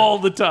never. all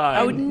the time.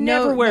 I would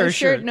never wear no a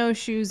shirt. no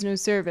shoes, no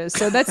service.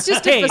 So that's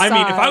just Hey, a facade. I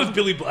mean, if I was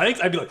Billy Blanks,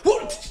 I'd be like,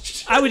 what?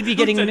 I would be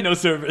getting no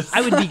service.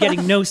 I would be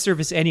getting no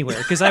service anywhere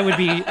because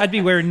I'd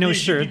be wearing no You'd be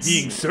shirts.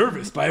 being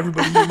serviced by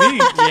everybody you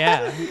meet.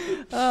 Yeah.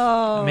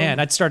 Oh man,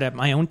 I'd start at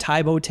my own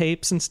Tybo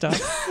tapes and stuff.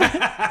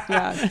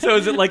 yeah. So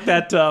is it like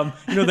that,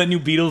 that new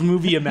Beatles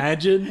movie,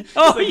 Imagine?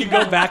 Oh, so you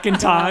go back in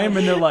time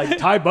and they're like,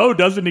 Tybo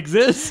doesn't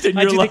exist. And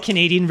I you're do like, the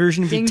Canadian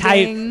version would be Ding, Ty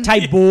ding.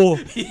 Tybo.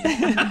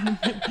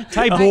 Tybo.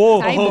 Ty- the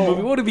whole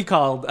movie, what would it be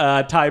called?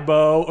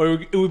 Tybo, or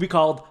it would be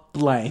called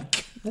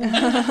Blank.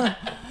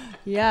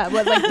 Yeah,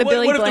 what like the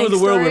Billy What if there Blank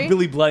was a world story? where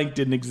Billy Blank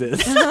didn't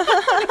exist?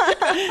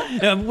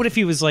 What if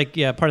he was like,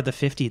 part of the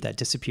 50 that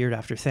disappeared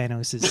after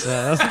Thanos'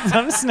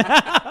 thumb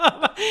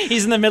snap?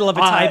 He's in the middle of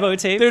a Tybo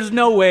tape. There's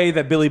no way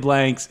that Billy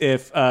Blanks,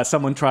 if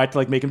someone tried to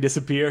like make him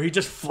disappear, he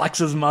just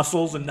flexes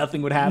muscles and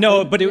nothing would happen.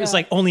 No, but it was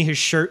like only his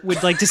shirt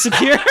would like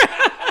disappear.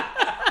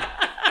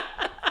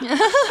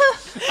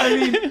 I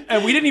mean,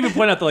 and we didn't even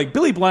point out that like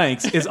Billy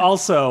Blanks is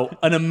also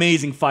an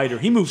amazing fighter.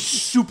 He moves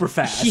super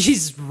fast.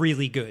 He's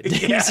really good.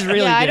 He's really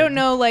good. I don't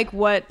know, like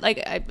what,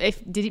 like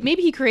if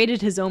maybe he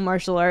created his own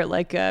martial art,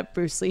 like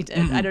Bruce Lee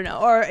did. I don't know,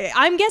 or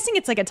I'm guessing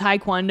it's like a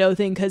Taekwondo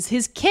thing because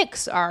his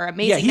kicks are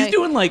amazing. Yeah, he's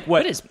doing like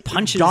what his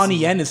punches, Donnie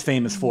Yen is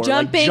famous for,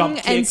 jumping like jump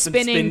kicks and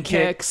spinning spin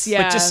kicks.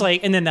 Yeah, But just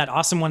like, and then that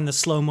awesome one in the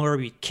slow mo where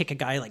you kick a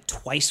guy like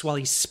twice while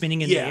he's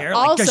spinning in the air.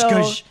 Like, also,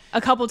 gush.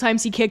 a couple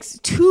times he kicks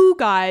two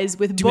guys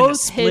with Doing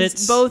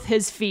the both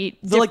his feet,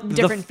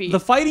 different feet. The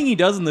fighting he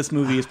does in this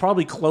movie is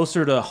probably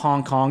closer to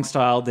Hong Kong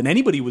style than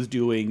anybody was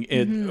doing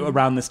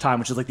around this time,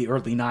 which is like the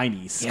early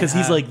 90s. Because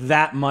he's like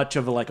that much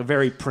of a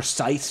very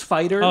precise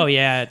fighter. Oh,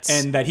 yeah.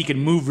 And that he can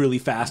move really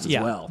fast as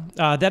well.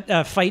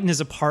 That fight in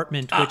his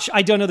apartment, which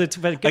I don't know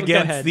but go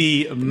against ahead.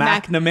 the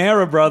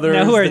McNamara brothers,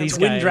 now, who are the these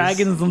twin guys?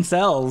 dragons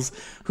themselves,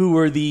 who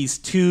were these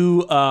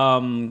two,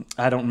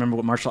 I don't remember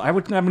what martial, I'm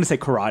going to say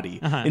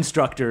karate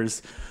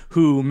instructors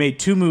who made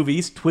two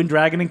movies, Twin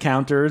Dragon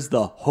Encounters,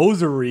 the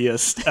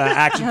hoseriest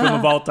action film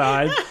of all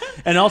time,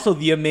 and also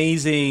the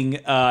amazing,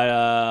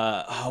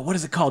 what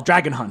is it called?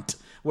 Dragon Hunt,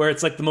 where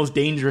it's like the most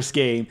dangerous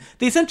game.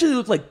 They essentially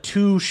look like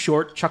two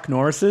short Chuck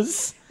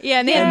Norrises.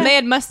 Yeah, and they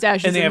had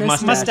mustaches. And they have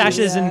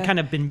mustaches yeah. and kind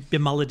of been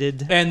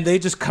bemulleted. And they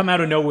just come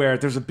out of nowhere.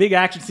 There's a big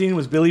action scene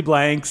with Billy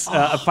Blanks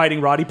fighting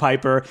Roddy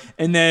Piper,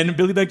 and then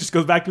Billy Blanks just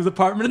goes back to his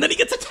apartment, and then he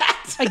gets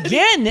attacked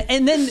Again,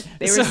 and then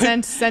they were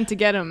sent to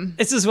get him.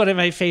 This is one of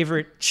my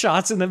favorite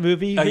shots in the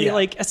movie.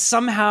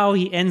 Somehow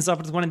he ends up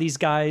with one of these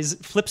guys,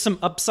 flips him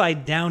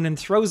upside down, and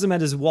throws him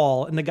at his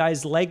wall. And the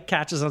guy's leg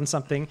catches on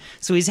something,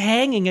 so he's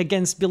hanging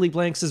against Billy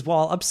Blanks'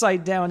 wall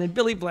upside down, and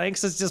Billy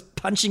Blanks is just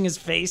punching his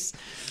face,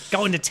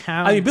 going to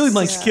town. I mean, Billy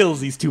Blanks kills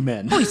these two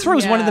men. Oh, he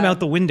throws one of them out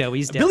the window.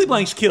 He's dead. Billy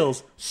Blanks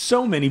kills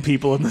so many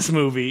people in this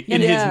movie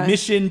in his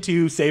mission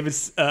to save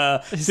his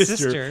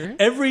sister.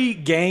 Every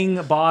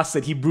gang boss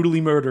that he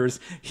brutally murders,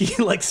 he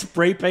like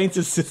spray paints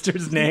his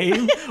sister's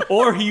name,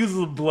 or he uses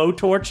a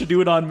blowtorch to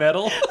do it on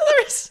metal.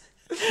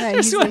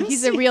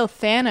 He's a real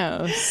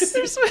Thanos.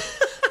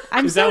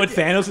 Is that what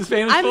Thanos is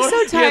famous for? I'm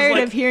so tired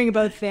of hearing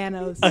about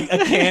Thanos.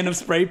 A can of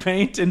spray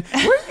paint. And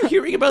where are you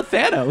hearing about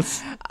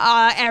Thanos?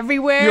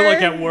 Everywhere. You're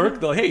like at work.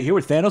 They're like, hey, hear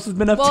what Thanos has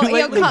been up to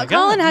lately?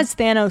 Colin has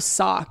Thanos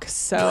socks,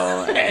 so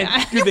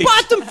you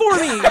bought them for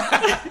me.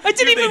 I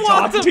didn't even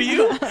want them to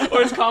you.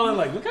 Or is Colin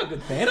like, look how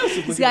good Thanos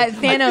is? He's got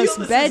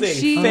Thanos bed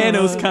sheets.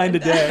 Thanos kind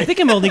of day. I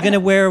think I'm only going to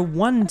wear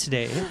one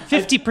today.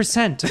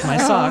 50% of my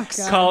socks.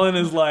 God. Colin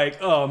is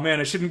like, oh man,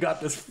 I shouldn't got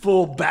this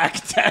full back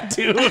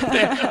tattoo of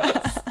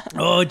Thanos.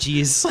 Oh,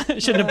 geez. I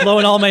shouldn't have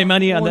blown all my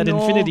money on that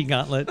Infinity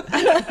Gauntlet.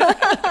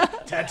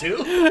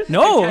 Tattoo?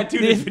 No. I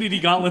tattooed Infinity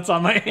Gauntlets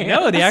on my hand.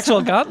 No, the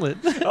actual gauntlet.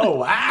 Oh,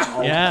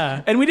 wow.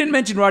 Yeah. And we didn't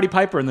mention Roddy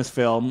Piper in this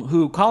film,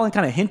 who Colin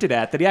kind of hinted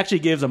at, that he actually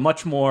gives a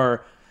much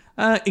more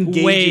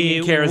engaging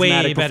and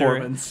charismatic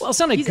performance. Well, it's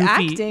not a He's goofy.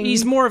 acting.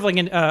 He's more of like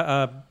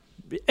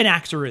an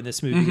actor in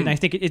this movie, and I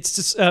think it's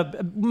just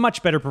a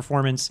much better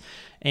performance.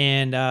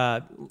 And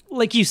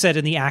like you said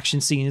in the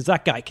action scenes,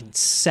 that guy can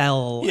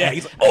sell. Yeah,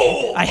 he's like,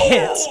 a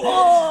hit.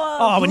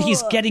 When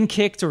he's getting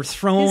kicked or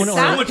thrown,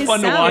 so much fun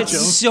to watch him.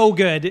 It's so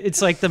good.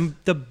 It's like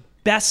the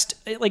best.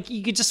 Like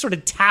you could just sort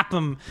of tap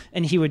him,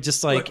 and he would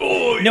just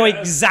know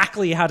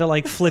exactly how to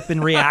like flip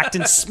and react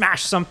and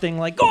smash something.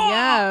 Like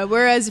yeah.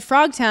 Whereas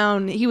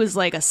Frogtown, he was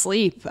like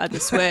asleep at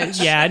the switch.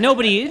 Yeah,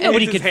 nobody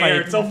could hair, fight.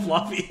 It's so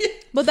fluffy.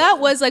 But that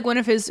was like one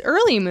of his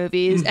early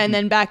movies, and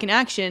then Back in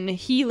Action,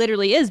 he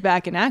literally is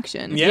back in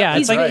action. Yeah,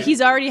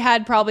 he's already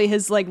had probably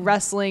his like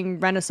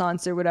wrestling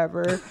renaissance or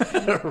whatever.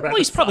 Well,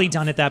 he's probably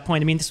done at that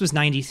point. I mean, this was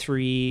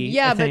 93.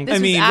 Yeah, I think. but I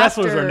mean,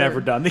 after, wrestlers are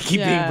never done. They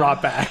keep being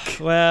brought back.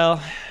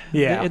 Well,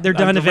 yeah, they're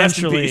done the rest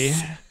in eventually.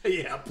 peace.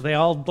 Yeah, they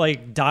all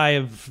like die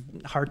of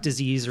heart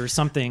disease or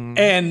something.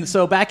 And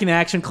so Back in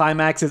Action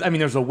climaxes. I mean,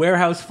 there's a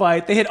warehouse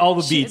fight. They hit all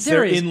the beats.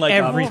 They're in like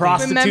everything. a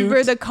prostitute.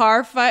 Remember the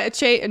car fight?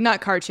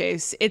 Not car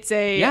chase. It's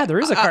a there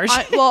is a car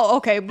chase. Well,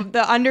 okay,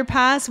 the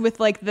underpass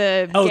with like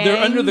the gang.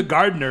 They're under the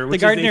Gardner,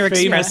 which Gardner is a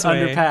famous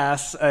Expressway.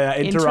 underpass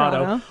in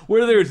Toronto,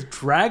 where there's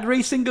drag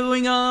racing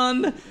going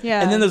on.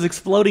 Yeah, and then there's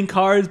exploding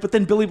cars. But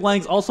then Billy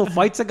Blanks also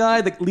fights a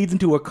guy that leads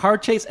into a car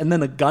chase and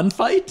then a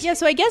gunfight. Yeah,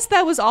 so I guess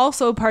that was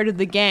also part of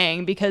the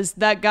gang because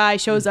that guy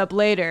shows up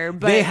later.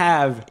 But they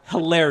have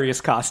hilarious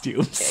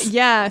costumes.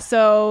 Yeah,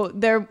 so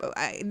they're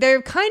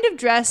kind of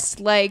dressed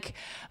like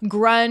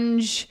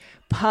grunge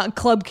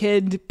club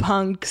kid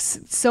punks.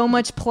 So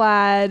much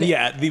plaid.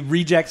 Yeah, the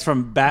rejects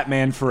from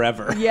Batman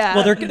Forever. Yeah.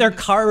 Well, their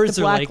cars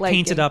are like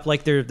painted up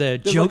like they're the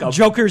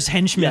Joker's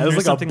henchmen. Yeah, there's or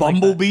like something a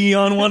bumblebee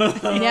on one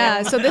of them.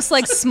 Yeah, so this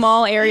like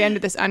small area under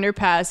this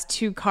underpass,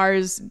 two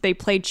cars, they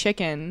played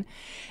chicken.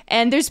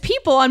 and there's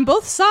people on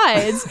both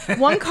sides.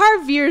 One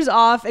car veers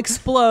off,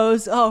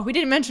 explodes. Oh, we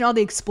didn't mention all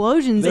the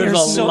explosions.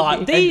 There's a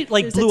lot. They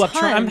like There's blew a up.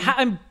 ton.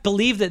 I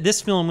believe that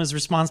this film was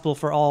responsible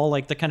for all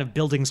like the kind of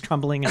buildings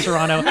crumbling in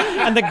Toronto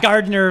and the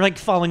gardener like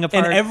falling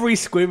apart. And every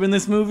squib in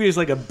this movie is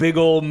like a big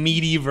old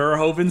meaty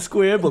Verhoeven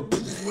squib.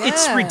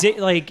 It's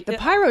ridiculous. Like the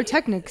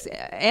pyrotechnics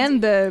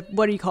and the,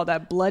 what do you call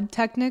that? Blood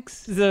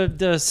technics?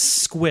 the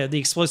squib, the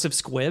explosive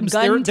squibs.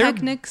 Gun they're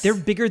technics? They're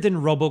bigger than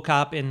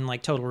RoboCop in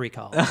like Total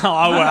Recall.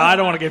 Oh, well, I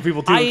don't want to get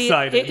people too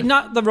excited.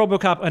 Not the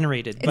RoboCop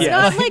unrated. It's But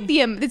not like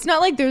it's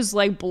not like there's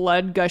like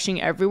blood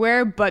gushing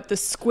everywhere, but the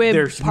squib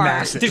There's part,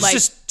 massive. there's like,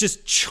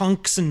 just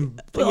chunks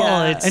and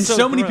Yeah. And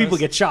so many gross. people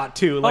get shot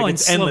too. Like in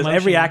it's slow endless.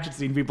 Every motion. action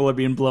scene, people are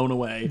being blown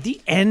away. The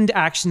end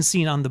action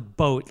scene on the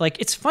boat, like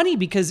it's funny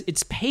because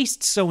it's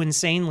paced so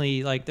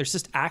insanely. Like there's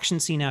just action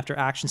scene after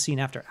action scene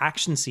after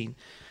action scene.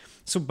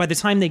 So by the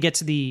time they get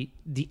to the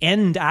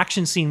end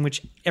action scene,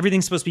 which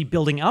everything's supposed to be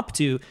building up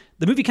to,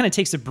 the movie kind of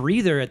takes a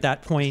breather at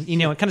that point. You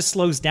know, it kind of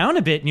slows down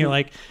a bit, and you're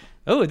like,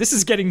 oh, this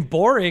is getting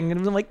boring.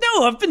 And I'm like,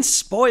 no, I've been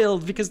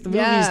spoiled because the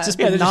movie's Yeah. just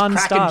Yeah, been they're just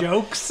nonstop. cracking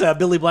jokes.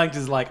 Billy Blanks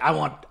is like, I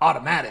want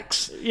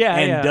automatics. Yeah,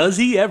 and yeah. does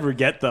he ever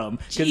get them?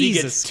 Because he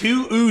Jesus. gets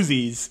 2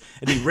 Uzis,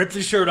 and he rips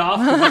his shirt off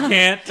because he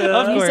can't.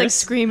 Of he's course. like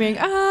screaming,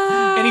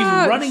 ah! And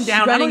he's running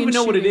down. I don't running even and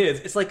know what it shooting. is.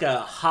 It's like a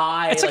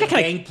high, It's like a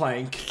kinda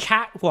gangplank.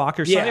 Catwalk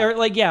or something, Yeah. or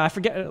like I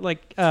forget,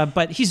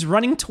 but he's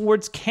running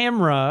towards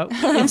camera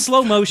in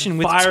slow motion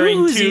with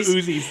Firing two two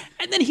Uzis, Uzis.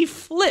 and then he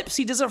flips.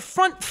 He does a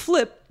front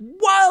flip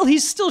while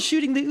he's still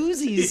shooting the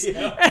Uzis.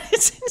 And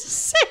it's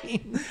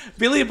insane.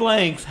 Billy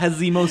Blanks has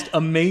the most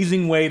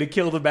amazing way to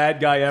kill the bad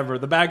guy ever.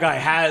 The bad guy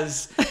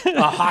has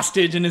a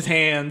hostage in his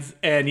hands,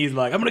 and he's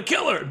like, I'm going to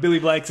kill her. Billy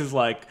Blanks is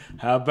like,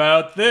 how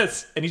about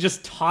this? And he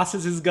just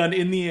tosses his gun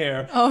in the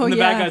air. Oh, and the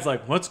yeah. bad guy's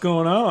like, what's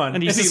going on?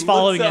 And he's he just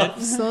following looks up,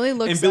 it. Slowly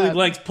looks And Billy up.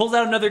 Blanks pulls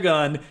out another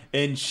gun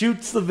and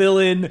shoots the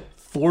villain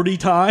 40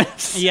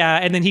 times. Yeah,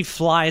 and then he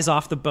flies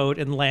off the boat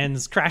and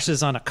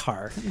crashes on a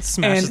car. And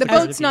smashes The car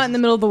to boat's not in pieces. the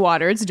middle of the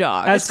water; it's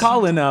dogs. As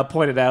Colin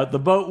pointed out, the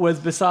boat was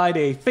beside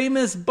a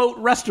famous boat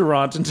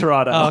restaurant in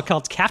Toronto.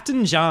 Called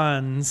Captain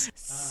John's.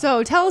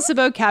 So tell us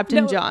about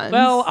Captain John's.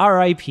 Well,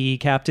 R.I.P.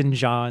 Captain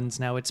John's.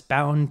 Now it's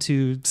bound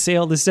to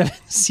sail the 7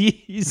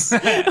 seas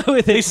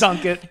with They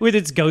sunk it. with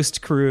its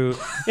ghost crew.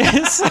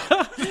 Yes.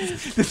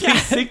 Did they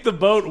sink the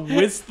boat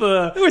with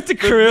the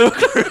crew.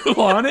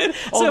 on it?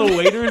 All the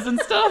waiters and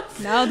stuff?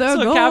 now they're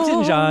So gone.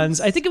 Captain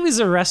John's, I think it was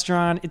a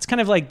restaurant. It's kind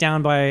of like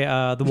down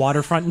by the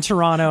waterfront in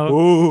Toronto.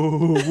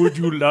 Oh, would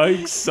you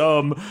like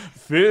some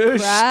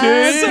fish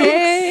Crab sticks?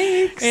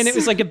 cakes. And it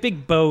was like a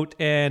big boat,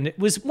 and it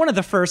was one of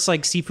the first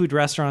like seafood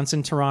restaurants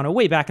in Toronto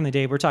way back in the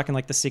day. We're talking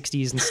like the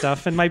 60s and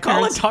stuff. And my Colin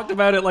parents, talked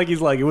about it like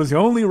he's like, it was the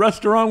only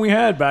restaurant we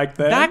had back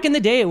then. back in the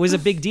day, it was a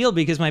big deal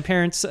because my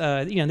parents,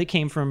 they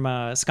came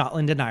from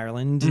Scotland and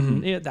Ireland,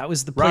 and that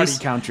was the Rowdy place.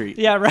 country.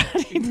 Yeah,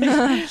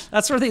 right.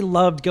 That's where they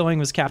loved going,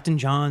 was Captain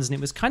John's, and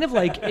it was kind of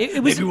like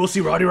it was. Maybe we'll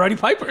see Roddy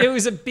Piper. It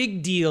was a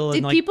big deal. Did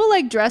and like, people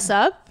like dress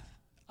up?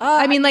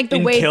 I mean, like the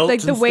in wait, kilts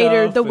like the and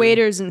waiter, stuff, the and-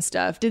 waiters and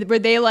stuff. Were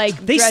they like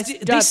they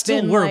dressed they up still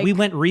in, were. like- We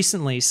went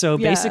recently, so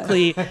Yeah.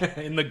 basically.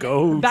 in the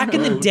Go. Back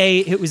in the day,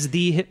 it was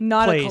the hip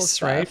Nautical place,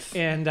 stuff. right?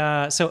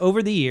 And so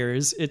over the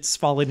years, it's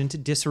fallen into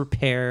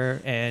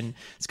disrepair, and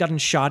it's gotten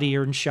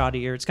shoddier and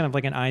shoddier. It's kind of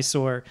like an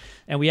eyesore.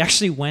 And we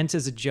actually went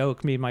as a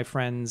joke, me and my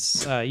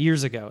friends,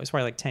 years ago. It's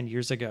probably like 10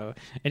 years ago,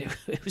 and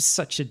it was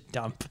such a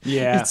dump.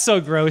 Yeah. It's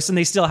so gross. And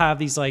they still have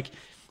these like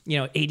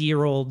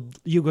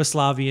 80-year-old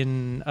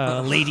Yugoslavian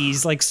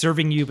ladies like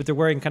serving you, but they're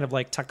wearing kind of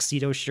like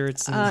tuxedo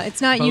shirts. And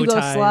it's not bow ties.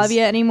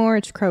 Yugoslavia anymore;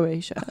 it's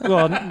Croatia.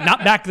 Well,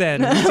 not back then.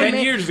 10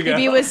 years ago.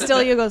 Maybe it was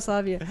still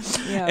Yugoslavia.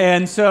 Yeah.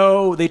 And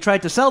so they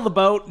tried to sell the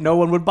boat. No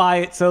one would buy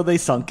it, so they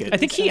sunk it. I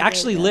think he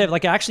actually lived.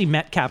 Like I actually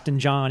met Captain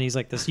John. He's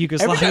like this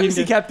Yugoslavian. Every time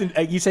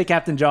dude. you say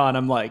Captain John,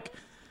 I'm like,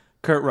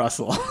 Kurt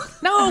Russell.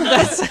 No,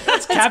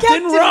 that's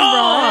Captain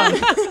Ron.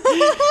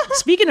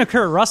 speaking of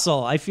Kurt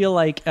Russell. I feel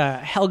like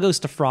Hell Goes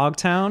to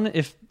Frogtown.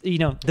 If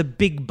the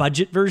big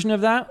budget version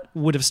of that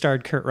would have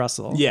starred Kurt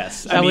Russell.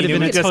 Yes. that would have it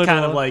been a was just total.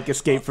 kind of like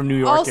Escape from New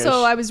York.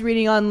 Also, I was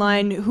reading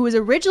online who was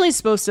originally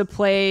supposed to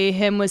play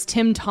him was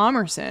Tim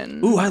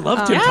Thomerson. Ooh, I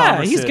love Tim Yeah,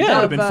 Thomerson. he's good. That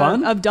would have been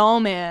fun. Of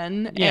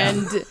Dollman, Yeah.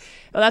 and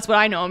well, that's what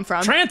I know him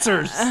from.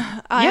 Trancers.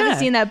 I haven't Yeah.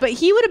 seen that, but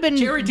he would have been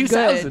Jerry good.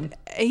 2000.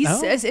 He's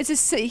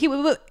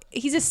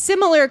he's a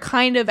similar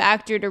kind of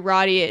actor to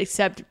Roddy,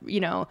 except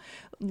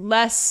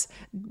less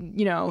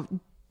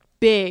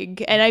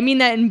big, and I mean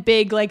that in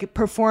big like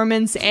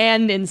performance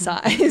and in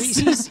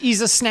size. He's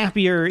a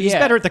snappier. He's Yeah.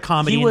 better at the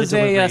comedy. He and was the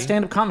a delivery.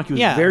 stand-up comic. He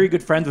was Yeah. very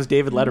good friends with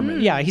David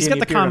Letterman. Yeah, he's He got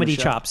the appeared on comedy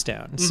show. chops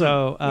down.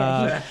 So,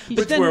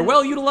 Which were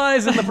well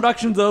utilized in the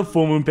productions of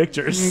Full Moon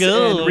Pictures.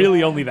 No. And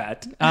really only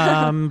that.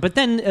 but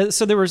then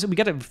so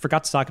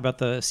forgot to talk about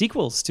the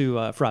sequels to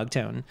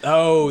Frogtown.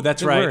 Oh,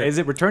 that's right. were. Is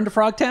it Return to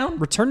Frogtown?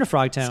 Return to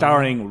Frogtown.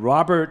 Starring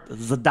Robert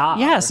Zadar.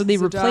 Yeah, so they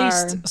Zadar.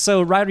 replaced.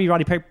 So Roddy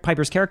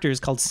Piper's character is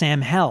called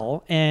Sam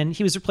Hell, and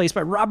he was replaced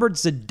by Robert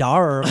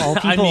Zadar. Of all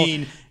I people.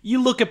 mean,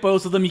 You look at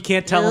both of them, you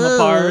can't tell them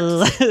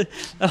apart.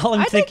 All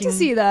I'd like to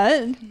see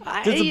that.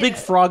 There's a big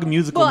frog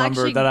musical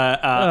number actually- that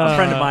a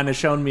friend of mine has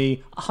shown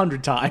me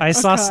 100 times. I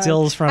saw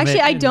stills from Actually,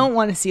 it. I don't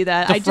want to see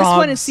that. the I just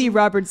want to frogs- see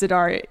Robert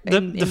Zadar.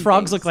 The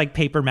frogs look like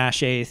paper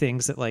mache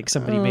things that like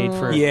somebody made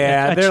for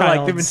Yeah, a they're like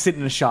child's- they've been sitting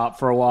in a shop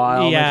for a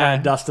while. And they Yeah. kind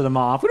of dusted them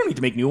off. We don't need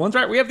to make new ones,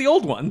 right? We have the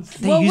old ones.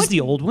 They Well, use what-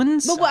 the old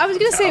ones. But I was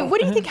gonna say, what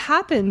do you think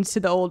happened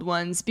to the old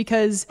ones?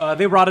 Because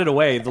They rotted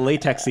away. The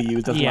latex they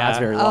used doesn't Yeah. last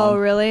very long. oh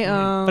really?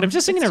 Oh, But I'm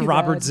just thinking that's of too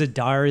Robert bad.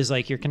 Zadar as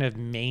like your kind of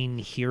main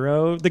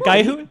hero, the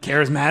guy who.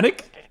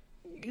 Charismatic.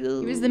 He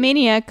was the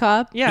maniac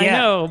cop. Yeah, Yeah. I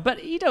know, but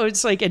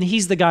it's like, and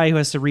he's the guy who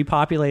has to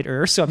repopulate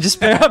Earth. So I'm just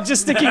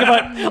thinking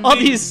about all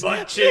these.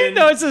 butt chin.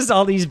 It's just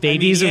all these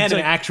babies. He with, had an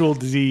like- actual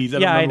disease. I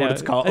don't yeah, I remember know. what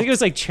it's called. I think it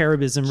was like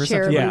cherubism or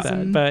something like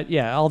Cherubism. that. But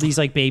yeah, all these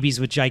like babies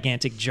with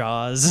gigantic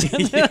jaws. I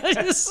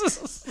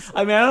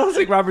mean, I don't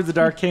think Robert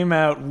Zadar came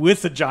out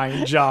with a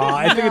giant jaw.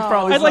 I think it's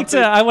probably.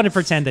 I want to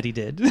pretend that he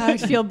did. I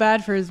feel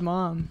bad for his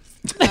mom.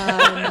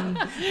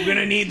 We're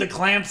gonna need the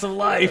clamps of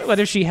life. What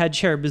if she had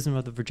cherubism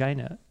of the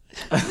vagina?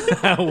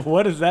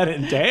 What does that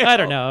entail? I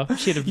don't know.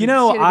 She had a, You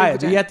know, She had a big you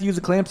vagina. had to use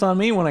the clamps on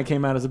me when I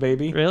came out as a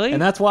baby. Really?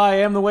 And that's why I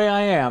am the way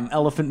I am,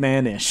 elephant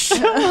man-ish.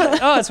 oh,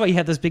 that's why you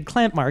have those big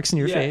clamp marks in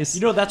your face.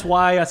 You know, that's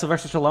why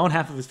Sylvester Stallone,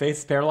 half of his face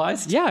is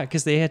paralyzed. Yeah,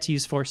 because they had to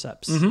use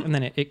forceps, and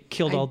then it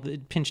killed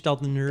it pinched all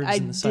the nerves I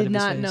in the side did of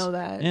his not face. know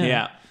that.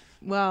 Yeah.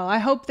 Well, I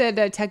hope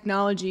that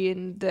technology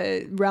in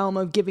the realm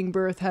of giving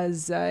birth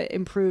has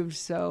improved.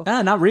 So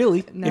Not really.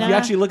 If Nah. you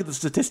actually look at the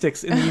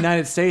statistics, in the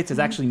United States, there's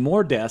actually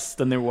more deaths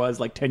than there was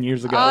like 10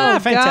 years ago. Ah,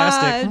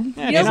 fantastic. God.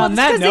 Yeah, You know, and on it's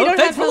that 'cause they note, don't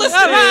thanks have for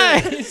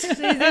health-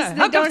 listening.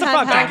 They don't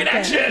have Back in healthcare.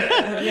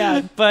 action.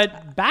 Yeah.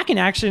 But back in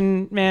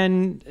action,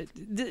 man,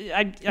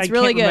 it's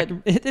really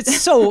good. It's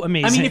so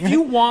amazing. I mean, if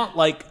you want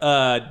like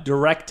a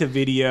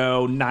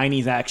direct-to-video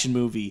 90s action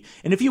movie,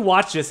 and if you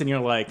watch this and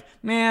you're like,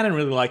 man, I didn't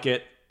really like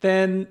it,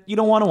 then you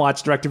don't want to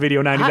watch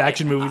direct-to-video 90s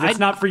action movies. It's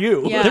not for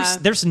you. Yeah.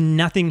 There's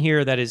nothing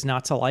here that is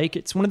not to like.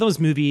 It's one of those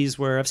movies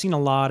where I've seen a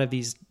lot of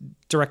these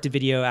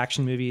direct-to-video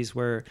action movies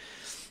where,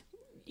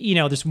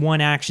 there's one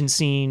action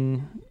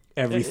scene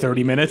Every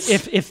 30 minutes.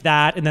 if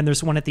that, and then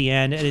there's one at the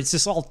end, and it's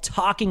just all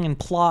talking and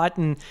plot,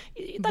 and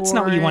that's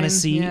not what you want to Boring,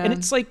 see. yeah. And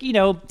it's like,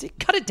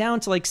 cut it down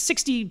to like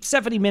 60,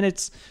 70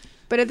 minutes.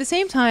 But at the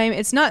same time,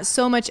 it's not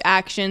so much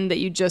action that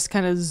you just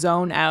kind of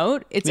zone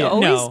out. It's Yeah.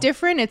 always No.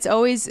 different. It's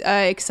always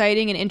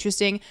exciting and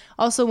interesting.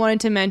 Also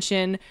wanted to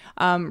mention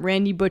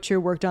Randy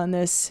Butcher worked on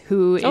this,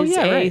 who is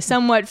right.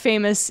 somewhat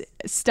famous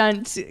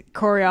stunt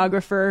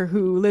choreographer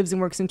who lives and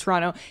works in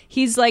Toronto.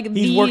 He's like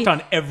He's worked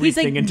on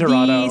everything in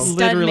Toronto. The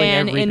Literally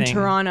stuntman in everything.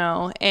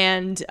 Toronto.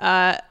 And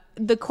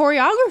the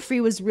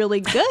choreography was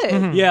really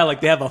good. Yeah, like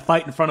they have a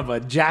fight in front of a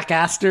Jack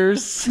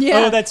Astor's.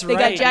 Yeah, Oh, that's They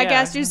right, got Jack yeah.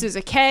 Astor's. There's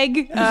a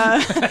keg.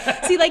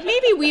 See, like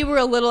maybe we were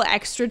a little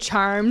extra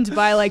charmed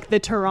by like the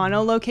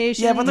Toronto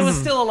location. Yeah, but there was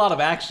still a lot of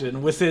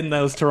action within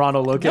those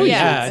Toronto locations.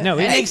 yeah. No,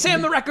 Hey, it's-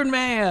 Sam the Record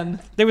Man.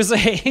 There was a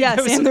yeah,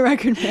 there was- Sam the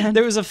Record Man.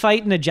 There was a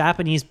fight in a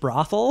Japanese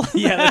brothel.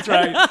 Yeah, that's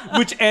right.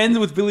 Which ends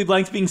with Billy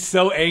Blanks being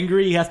so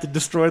angry he has to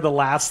destroy the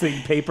last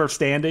thing paper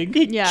standing.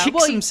 Yeah, Kicks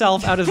well,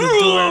 himself out of the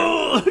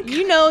door.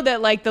 you know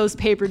that like those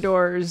paper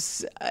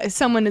doors,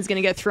 someone is going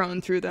to get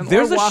thrown through them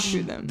or walk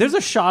through them. There's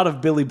a shot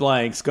of Billy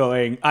Blanks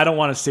going, I don't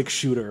want a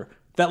 6-shooter.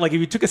 That like if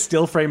you took a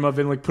still frame of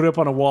it and like put it up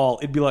on a wall,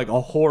 it'd be like a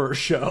horror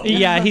show.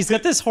 Yeah, he's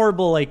got this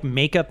horrible like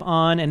makeup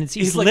on, and it's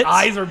His like lit.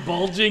 eyes are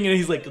bulging and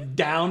he's like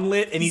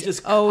downlit and he's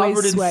just always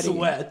covered in sweating.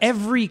 sweat.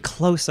 Every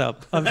close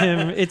up of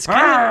him, it's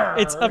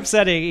it's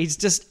upsetting. He's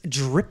just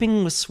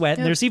dripping with sweat.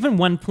 And there's even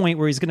one point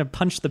where he's going to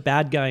punch the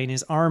bad guy, and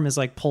his arm is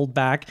like pulled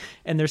back,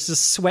 and there's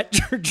just sweat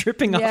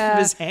dripping off of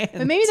his hand.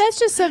 But maybe that's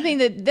just something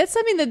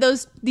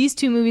that these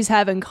two movies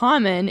have in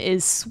common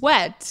is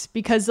sweat,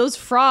 because those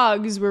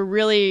frogs were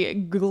really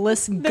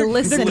glistening. They're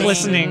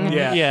glistening.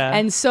 Yeah. Yeah.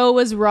 And so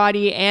was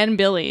Roddy and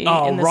Billy.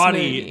 Oh, in this Roddy!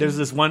 movie. There's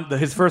this one.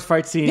 His first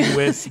fight scene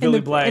with Billy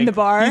Blanks in the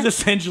bar? He's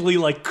essentially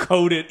like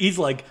coated. He's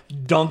like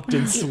dunked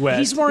in sweat.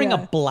 He's wearing a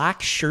Yeah.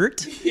 black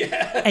shirt,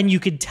 and you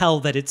could tell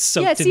that it's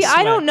soaked in see, sweat.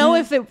 I don't know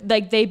if it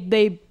like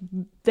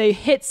they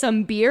hit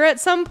some beer at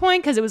some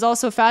point because it was all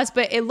so fast,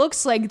 but it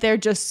looks like they're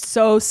just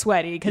so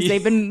sweaty because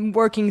they've been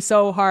working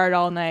so hard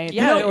all night.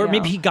 Yeah, or You maybe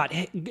know. he got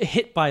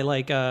hit by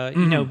like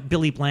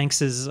Billy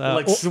Blanks's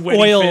Like sweaty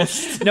oil,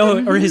 fist.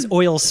 or his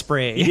oil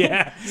spray.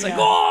 Yeah. It's like,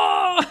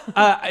 oh!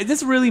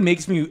 This really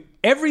makes me.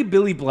 Every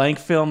Billy Blank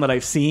film that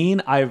I've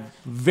seen, I've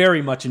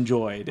very much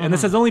enjoyed. And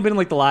this has only been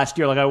like the last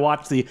year. Like I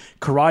watched the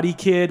Karate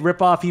Kid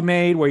ripoff he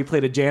made where he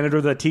played a janitor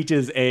that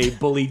teaches a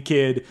bullied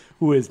kid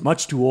who is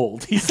much too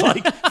old. He's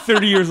like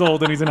 30 years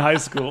old and he's in high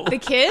school. The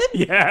kid?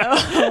 Yeah.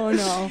 Oh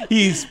no.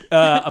 He's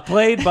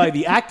played by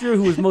the actor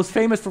who was most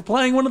famous for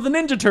playing one of the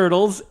Ninja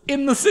Turtles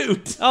in the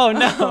suit. Oh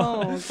no!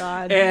 Oh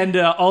god. And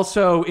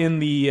also in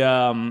the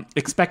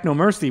Expect No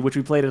Mercy, which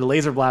we played at a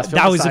Laser Blast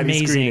Film That was Society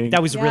amazing. screening.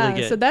 That was yeah,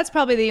 really good. so that's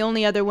probably the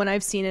only other one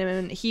I've seen him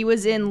in. He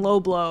was in Low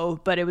Blow,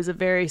 but it was a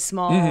very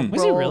small role,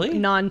 Was he really?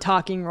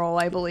 non-talking role,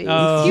 I believe.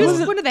 Oh. He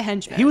was one of the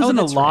henchmen. He was in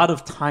a that's lot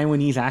of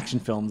Taiwanese action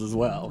films as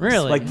well.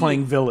 Really? Like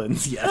playing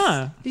villains, yes.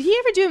 Huh. Did he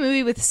ever do a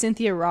movie with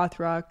Cynthia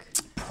Rothrock?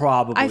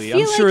 Probably. I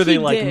feel I'm sure like they he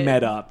like did.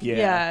 met up. Yeah.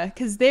 Yeah,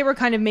 because they were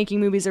kind of making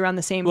movies around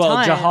the same Well,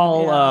 time.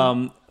 Jahal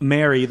yeah.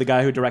 Mary, the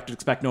guy who directed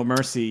Expect No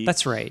Mercy.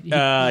 That's right.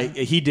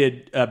 He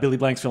did Billy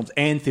Blank's films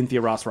and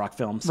Cynthia Rothrock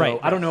films. So Right.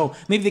 I don't know.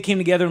 Maybe they came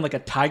together in like a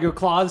Tiger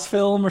Claws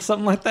film or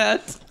something like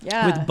that.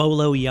 Yeah. With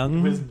Bolo Young.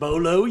 It was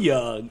Bolo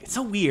Young. It's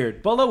so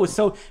weird.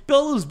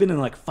 Bolo's been in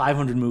like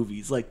 500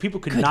 movies. Like people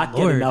could not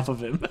Lord. get enough of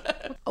him.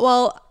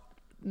 Well,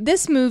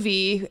 this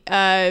movie,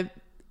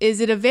 is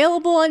it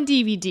available on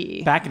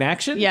DVD? Back in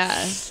Action?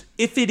 Yeah.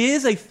 If it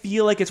is, I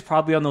feel like it's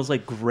probably on those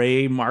like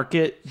gray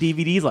market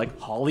DVDs, like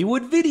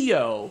Hollywood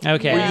Video.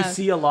 Okay. Where Yeah. you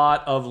see a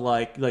lot of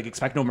like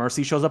Expect No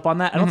Mercy shows up on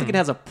that. I don't think it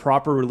has a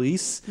proper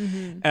release.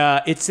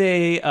 It's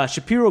a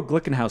Shapiro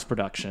Glickenhaus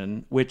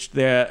production, which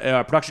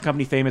the production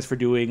company famous for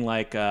doing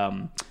like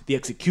The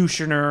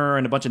Executioner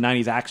and a bunch of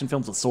 90s action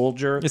films, The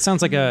Soldier. It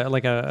sounds like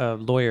a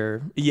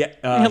lawyer. Yeah,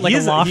 Like he a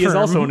is, law he is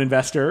firm. also an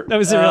investor. Oh,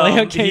 is it really?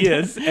 Okay. He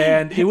is,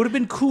 and it would have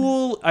been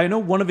cool. I know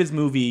one of his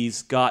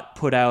movies got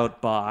put out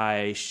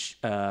by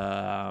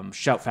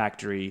Shout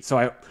Factory,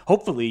 so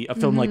hopefully a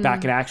film like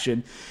Back in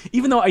Action.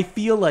 Even though I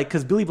feel like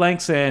because Billy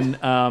Blanks and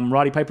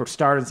Roddy Piper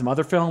starred in some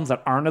other films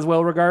that aren't as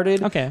well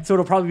regarded, Okay. so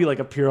it'll probably be like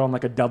appear on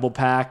like a double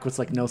pack with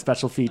like no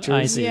special features.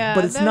 I see. Yeah,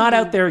 but it's that not would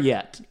out be- there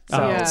yet. So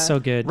Oh, Yeah. so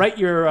good. write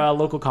your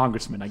local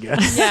congressman, I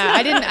guess. Yeah,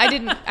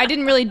 I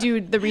didn't really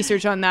do the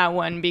research on that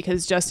one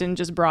because Justin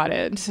just brought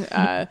it.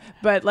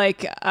 But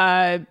like,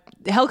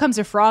 Hell Comes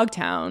to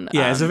Frogtown.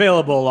 Yeah, it's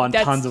available on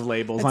that's- tons of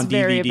labels that's on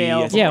very DVD.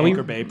 available. Yeah,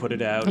 Anchor Bay put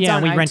it out. Yeah,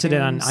 on we rented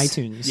it on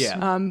iTunes. iTunes.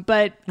 Yeah.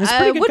 But It's a I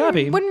pretty good wouldn't,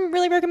 copy. wouldn't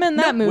really recommend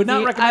that movie. would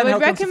not recommend I would Hell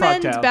Comes to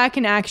recommend Frogtown. Back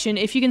in Action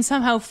if you can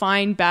somehow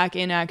find Back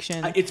in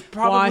Action. It's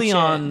probably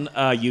watch on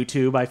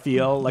YouTube, I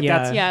feel. Like Yeah.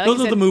 that's Yeah, like those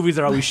I are the said, movies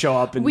that always show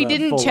up in We the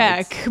didn't full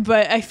check, length.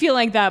 but I feel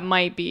like that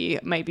might be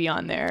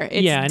on there.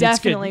 It's Yeah, and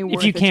definitely it's good.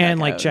 worth If you a can,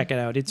 check like, out. check it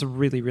out. It's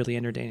really, really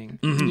entertaining.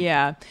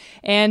 Yeah.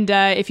 And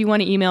if you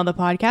want to email the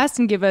podcast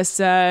and give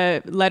us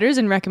letters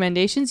and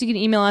recommendations, you can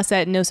email us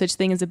at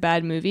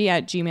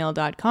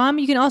nosuchthingasabadmovie@gmail.com.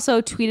 You can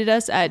also tweet at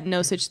us at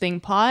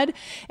nosuchthingpod.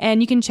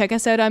 And you can check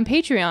us out on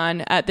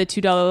Patreon at the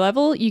 $2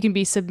 level. You can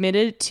be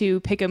submitted to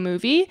pick a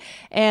movie.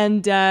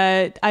 And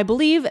I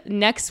believe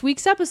next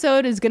week's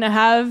episode is going to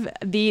have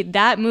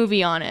that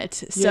movie on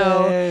it.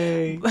 So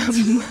Yay.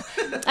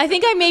 I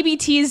think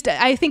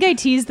I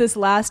teased this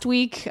last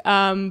week,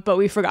 but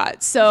we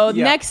forgot. So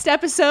Yeah. next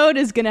episode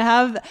is going to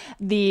have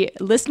the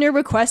listener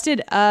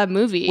requested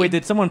movie. Wait,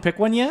 did someone pick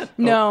one yet?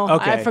 No, Oh,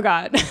 okay. I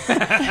forgot.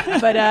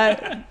 But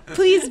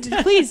please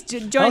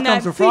join Hell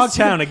that. Comes to Please-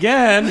 Frogtown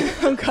again.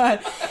 Oh God,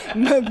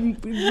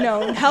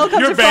 no! Hell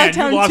Comes You're to banned.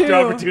 You Frogtown lost too. your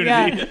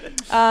opportunity.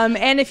 Yeah.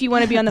 And if you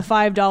want to be on the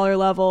 $5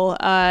 level,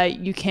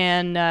 you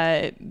can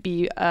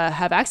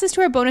have access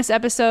to our bonus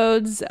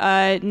episodes.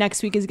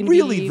 Next week is going to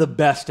Really, be the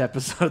best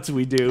episodes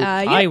we do.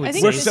 yeah, I would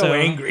think We're say it's- so so.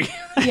 angry.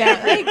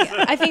 Yeah,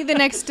 I think the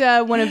next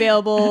one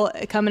available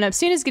coming up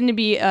soon is going to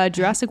be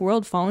Jurassic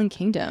World: Fallen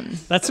Kingdom.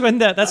 That's when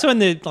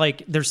the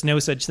like there's no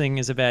such thing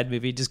as a bad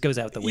movie just goes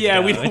out the window.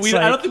 Yeah, It's I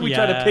don't like, think we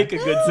try to yeah. pick a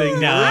good thing.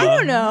 No. I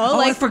don't know. Oh,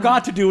 I like,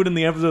 forgot to do it in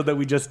the episode that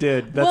we just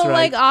did. That's well,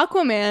 right. like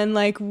Aquaman,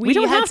 like we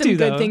don't had have some to,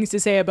 good though. things to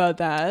say about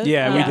that.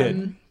 Yeah, we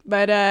did.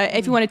 But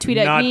if you want to tweet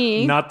at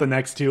me, not the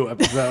next two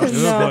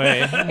episodes. No.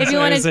 Boy. if you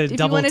want There's a to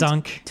double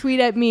dunk. tweet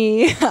at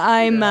me,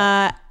 I'm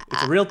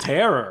It's a real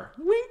terror.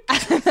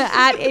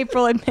 at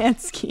April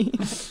Admansky.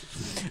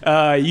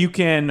 You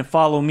can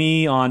follow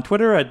me on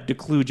Twitter at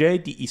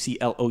DeCluJ,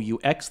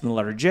 DECLOUX, and the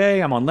letter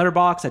J. I'm on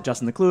Letterboxd at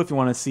Justin the Clue if you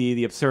want to see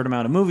the absurd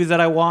amount of movies that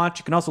I watch.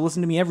 You can also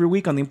listen to me every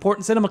week on the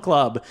Important Cinema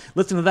Club.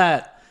 Listen to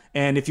that.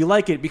 And if you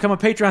like it, become a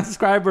Patreon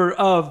subscriber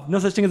of No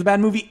Such Thing as a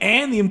Bad Movie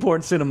and the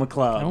Important Cinema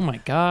Club. Oh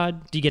my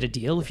God! Do you get a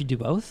deal if you do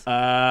both?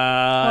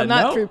 Well,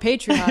 not no. through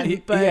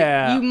Patreon, but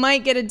Yeah. you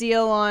might get a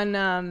deal on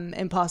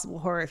Impossible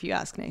Horror if you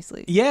ask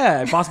nicely.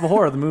 Yeah, Impossible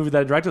Horror, the movie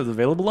that I directed, is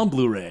available on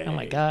Blu-ray. Oh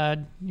my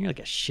God! You're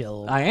like a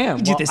shill. I am.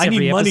 You do Well, this I every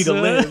need money to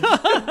episode.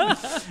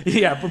 live.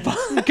 Yeah, but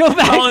Go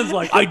back. Colin's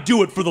like, I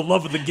do it for the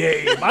love of the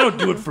game. I don't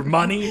do it for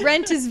money.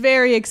 Rent is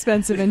very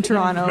expensive in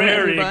Toronto. Very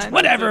everyone. expensive.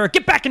 Whatever.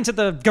 Get back into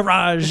the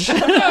garage.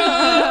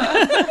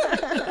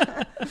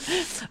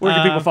 Where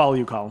can people follow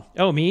you, Colin?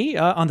 Oh, me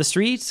on the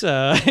streets.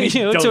 To Please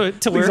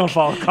work. don't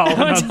follow Colin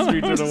on the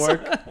streets or to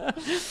work.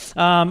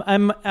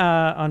 I'm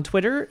on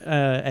Twitter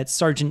at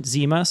Sergeant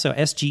Zima, so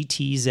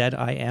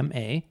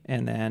SGTZIMA,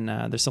 and then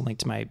there's a link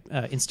to my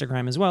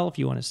Instagram as well if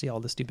you want to see all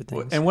the stupid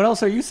things. And what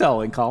else are you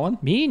selling, Colin?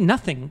 Me,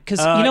 nothing, because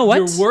you know what?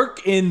 Your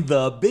work in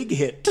the big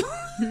hit.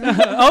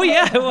 Oh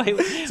yeah. Wait,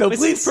 So what's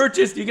please this?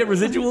 purchase. You get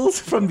residuals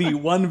from the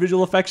one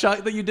visual effect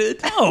shot that you did.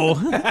 Oh.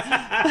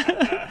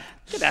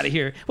 Get out of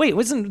here. Wait,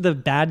 wasn't the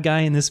bad guy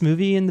in this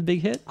movie in The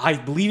Big Hit? I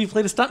believe he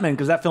played a stuntman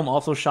because that film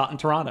also shot in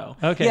Toronto.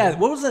 Okay. Yeah,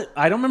 what was it?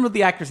 I don't remember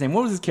the actor's name.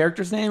 What was his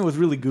character's name? It was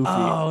really goofy.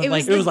 Oh, It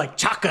was it was like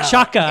Chaka.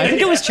 Chaka. I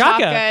think it was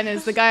Chaka. And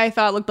it's the guy I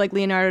thought looked like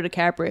Leonardo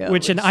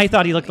DiCaprio. And I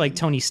thought he looked like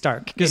Tony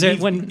Stark because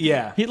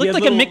Yeah, he looked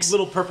like had a mix.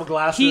 little purple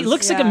glasses. He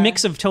looks like a Yeah.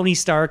 mix of Tony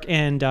Stark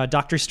and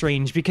Doctor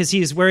Strange because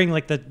he's wearing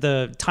like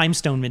the Time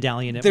Stone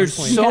medallion at There's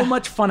one point. so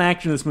much fun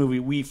action in this movie.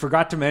 We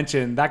forgot to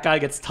mention that guy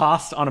gets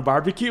tossed on a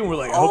barbecue, and we're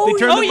like, I hope they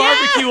turn the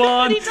barbecue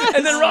on.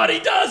 And then Roddy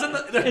does, and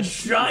the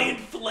giant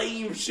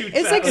flame shoots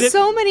It's out. like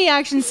so many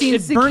action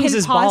scenes. it burns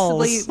his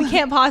balls. We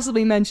can't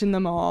possibly mention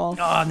them all.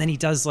 Oh, and then he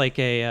does like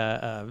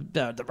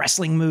the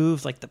wrestling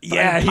move, like the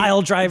Yeah,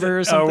 pile driver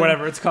or something. or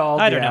whatever it's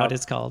called. I don't know what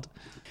it's called.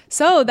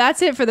 So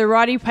that's it for the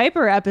Roddy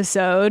Piper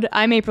episode.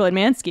 I'm April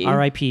Edmansky.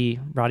 R.I.P.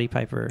 Roddy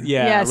Piper.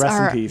 Yeah, Yes, rest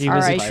our- in peace. He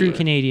was a R.I.P. true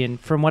Canadian.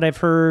 From what I've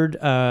heard,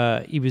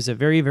 he was a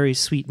very, very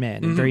sweet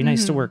man and very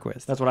nice to work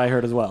with. That's what I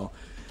heard as well.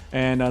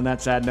 And on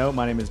that sad note,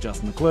 my name is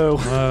Justin McClue.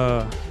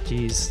 Oh,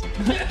 jeez.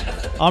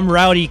 I'm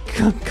Rowdy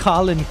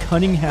Colin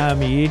Cunningham.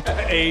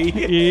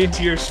 Hey,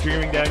 tears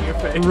streaming down your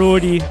face.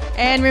 Roddy.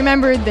 And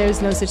remember,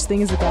 there's no such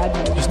thing as a bad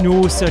movie. There's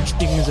no such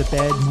thing as a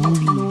bad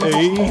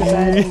movie.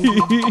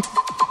 Hey.